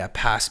about like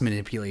past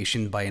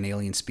manipulation by an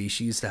alien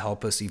species to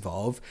help us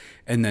evolve,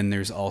 and then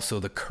there's also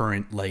the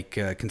current like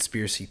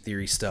conspiracy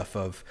theory stuff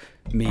of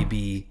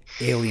maybe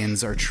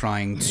aliens are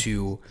trying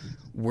to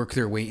work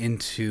their way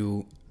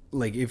into,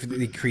 like, if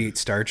they create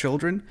star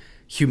children,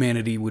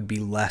 humanity would be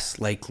less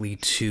likely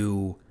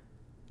to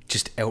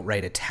just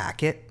outright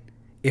attack it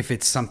if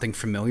it's something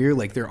familiar.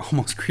 Like they're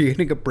almost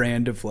creating a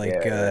brand of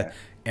like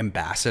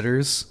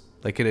ambassadors,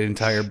 like an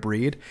entire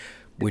breed,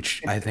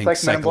 which I think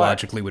like Men in Black.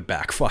 psychologically would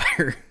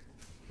backfire.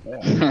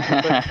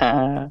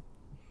 It's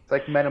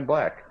like Men in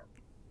Black.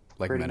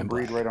 Like Creating Men a in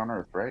breed Black. right on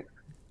Earth, right?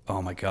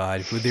 Oh my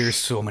god, there's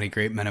so many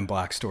great Men in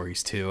Black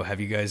stories too. Have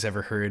you guys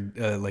ever heard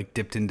like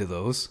dipped into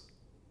those?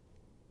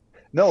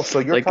 No, so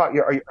you're Like- talking.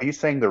 Are you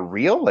saying they're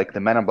real? Like the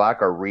Men in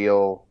Black are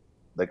real?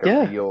 Like a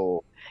Yeah.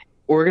 real?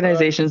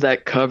 Organizations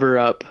that cover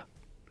up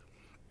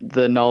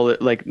the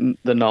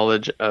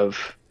knowledge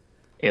of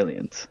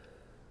aliens.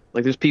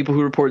 Like there's people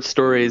who report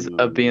stories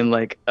of being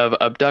like of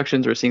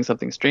abductions or seeing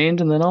something strange,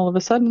 and then all of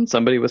a sudden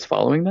somebody was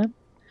following them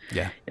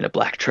Yeah. in a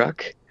black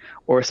truck,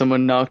 or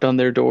someone knocked on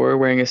their door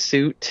wearing a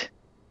suit.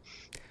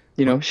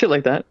 You know, shit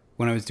like that.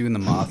 When I was doing the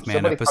Mothman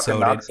Somebody episode, fucking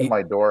knocks on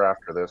my door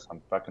after this.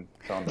 I'm fucking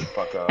telling them to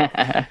fuck off.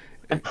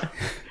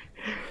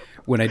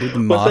 when I did the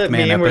What's that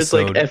Mothman meme where it's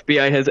like episode,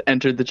 FBI has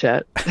entered the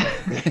chat?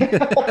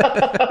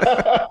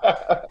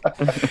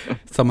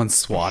 someone's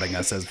swatting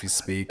us as we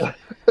speak.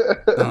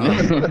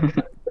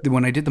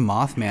 When I did the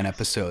Mothman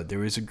episode, there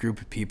was a group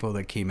of people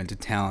that came into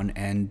town,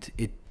 and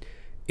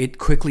it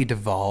quickly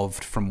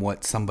devolved from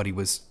what somebody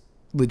was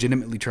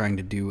legitimately trying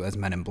to do as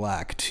Men in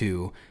Black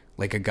to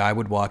like a guy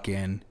would walk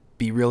in,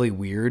 be really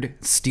weird,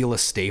 steal a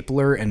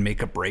stapler, and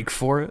make a break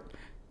for it.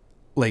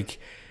 Like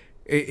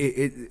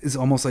it is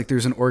almost like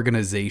there's an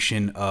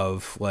organization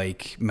of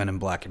like Men in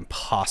Black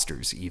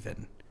imposters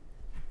even.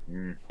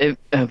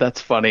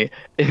 That's funny.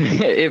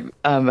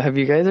 Have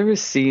you guys ever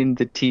seen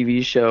the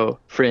TV show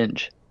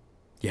Fringe?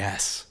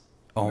 Yes.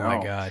 Oh No,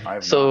 my god.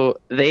 I've So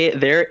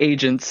they're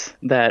agents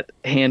that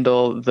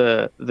handle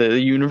the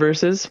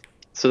universes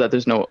so that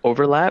there's no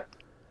overlap.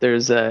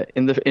 There's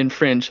in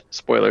Fringe,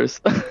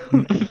 spoilers.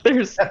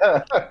 There's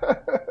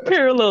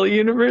parallel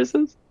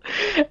universes,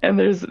 and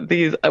there's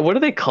these. What are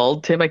they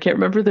called, Tim? I can't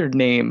remember their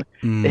name.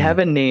 They have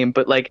a name,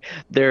 but like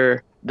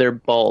they're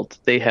bald.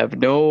 They have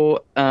no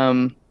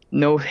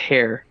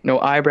hair, no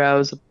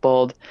eyebrows,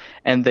 bald,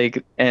 and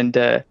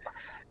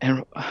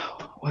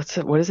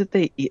what is it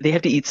they eat? They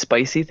have to eat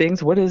spicy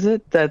things. What is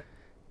it that?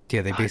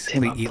 Yeah, they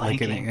basically Tim, I'm eat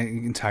like an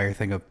entire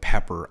thing of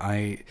pepper.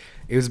 It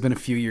has been a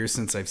few years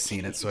since I've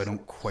seen it, so I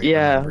don't quite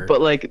remember.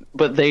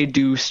 but they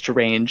do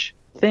strange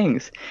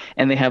things,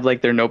 and they have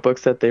like their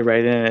notebooks that they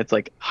write in, and it's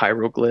like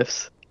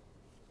hieroglyphs.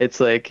 It's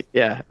like,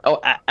 yeah. Oh,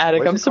 Attic, What is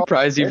I'm it called?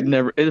 surprised you've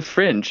never. It's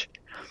Fringe.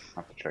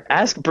 I'll have to check it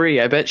Ask Brie.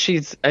 I bet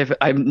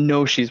I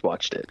know she's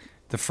watched it.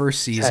 The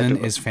first had season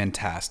to- is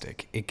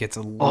fantastic. It gets a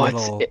it's-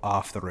 little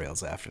off the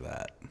rails after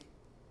that.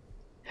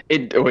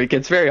 It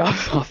gets very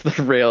off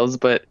the rails,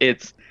 but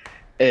it's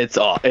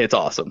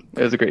awesome.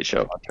 It was a great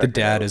show. The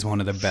dad is one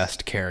of the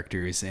best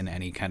characters in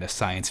any kind of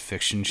science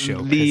fiction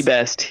show. The 'cause-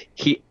 best.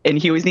 He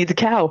always needs a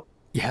cow.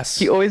 Yes.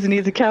 He always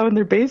needs a cow in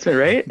their basement,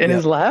 right? In Yeah.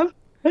 his lab.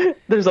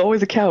 There's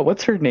always a cow.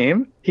 What's her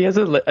name? He has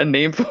a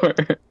name for her.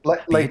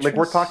 Like we're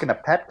Beatrice? talking a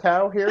pet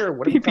cow here, or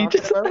what are you Maybe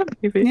talking just about?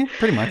 maybe. Yeah,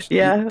 pretty much.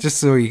 Yeah. Just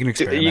so you can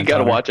experiment. You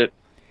gotta on her. watch it.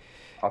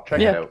 I'll check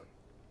Yeah. it out.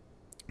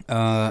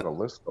 Got a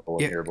list full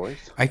of yeah. here, boys.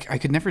 I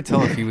could never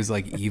tell if he was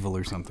like evil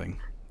or something.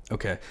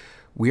 Okay.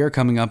 We are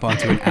coming up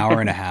onto an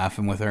hour and a half,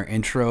 and with our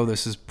intro,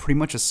 this is pretty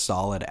much a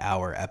solid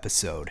hour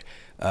episode.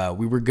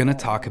 We were going to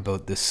talk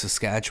about this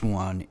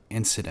Saskatchewan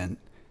incident,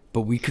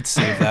 but we could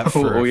save that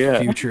for Oh, yeah. a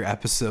future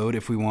episode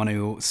if we want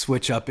to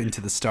switch up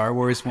into the Star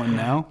Wars one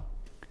now.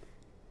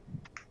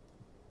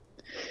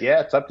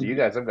 Yeah, it's up to you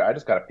guys. I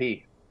just gotta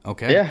pee.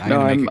 Okay. Yeah, no,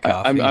 gonna make a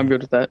coffee. I'm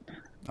good with that.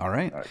 All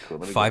right. All right, cool.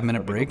 Let me go- 5 minute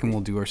let me go break, and pee.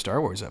 we'll do our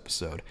Star Wars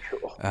episode.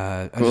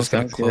 I'm Cool, just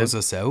going to sounds close good.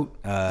 us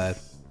out.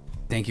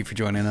 Thank you for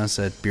joining us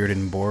at Bearded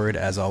and Board.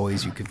 As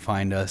always, you can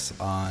find us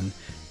on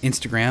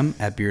Instagram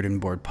at Bearded and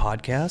Board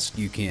Podcast.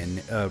 You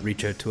can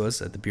reach out to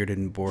us at the Bearded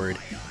and Board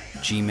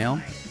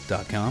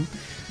gmail.com.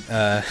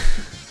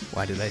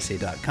 Why did I say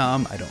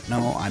 .com? I don't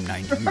know. I'm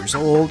 90 years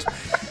old.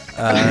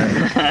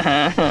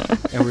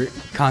 And we're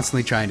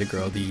constantly trying to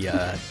grow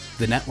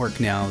the network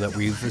now that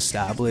we've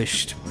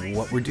established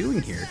what we're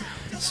doing here.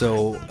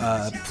 So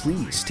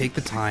please take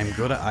the time,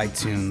 go to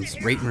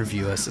iTunes, rate and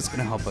review us. It's going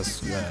to help us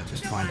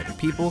just find other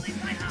people.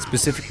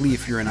 Specifically,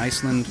 if you're in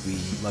Iceland, we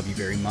love you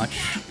very much.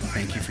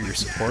 Thank you for your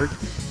support.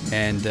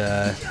 And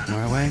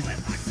Norway,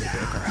 they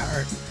broke our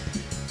heart.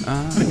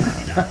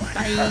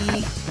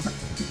 Bye.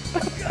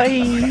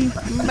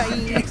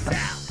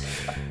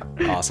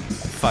 Awesome.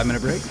 5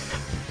 minute break.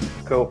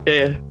 Cool.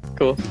 Yeah,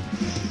 cool.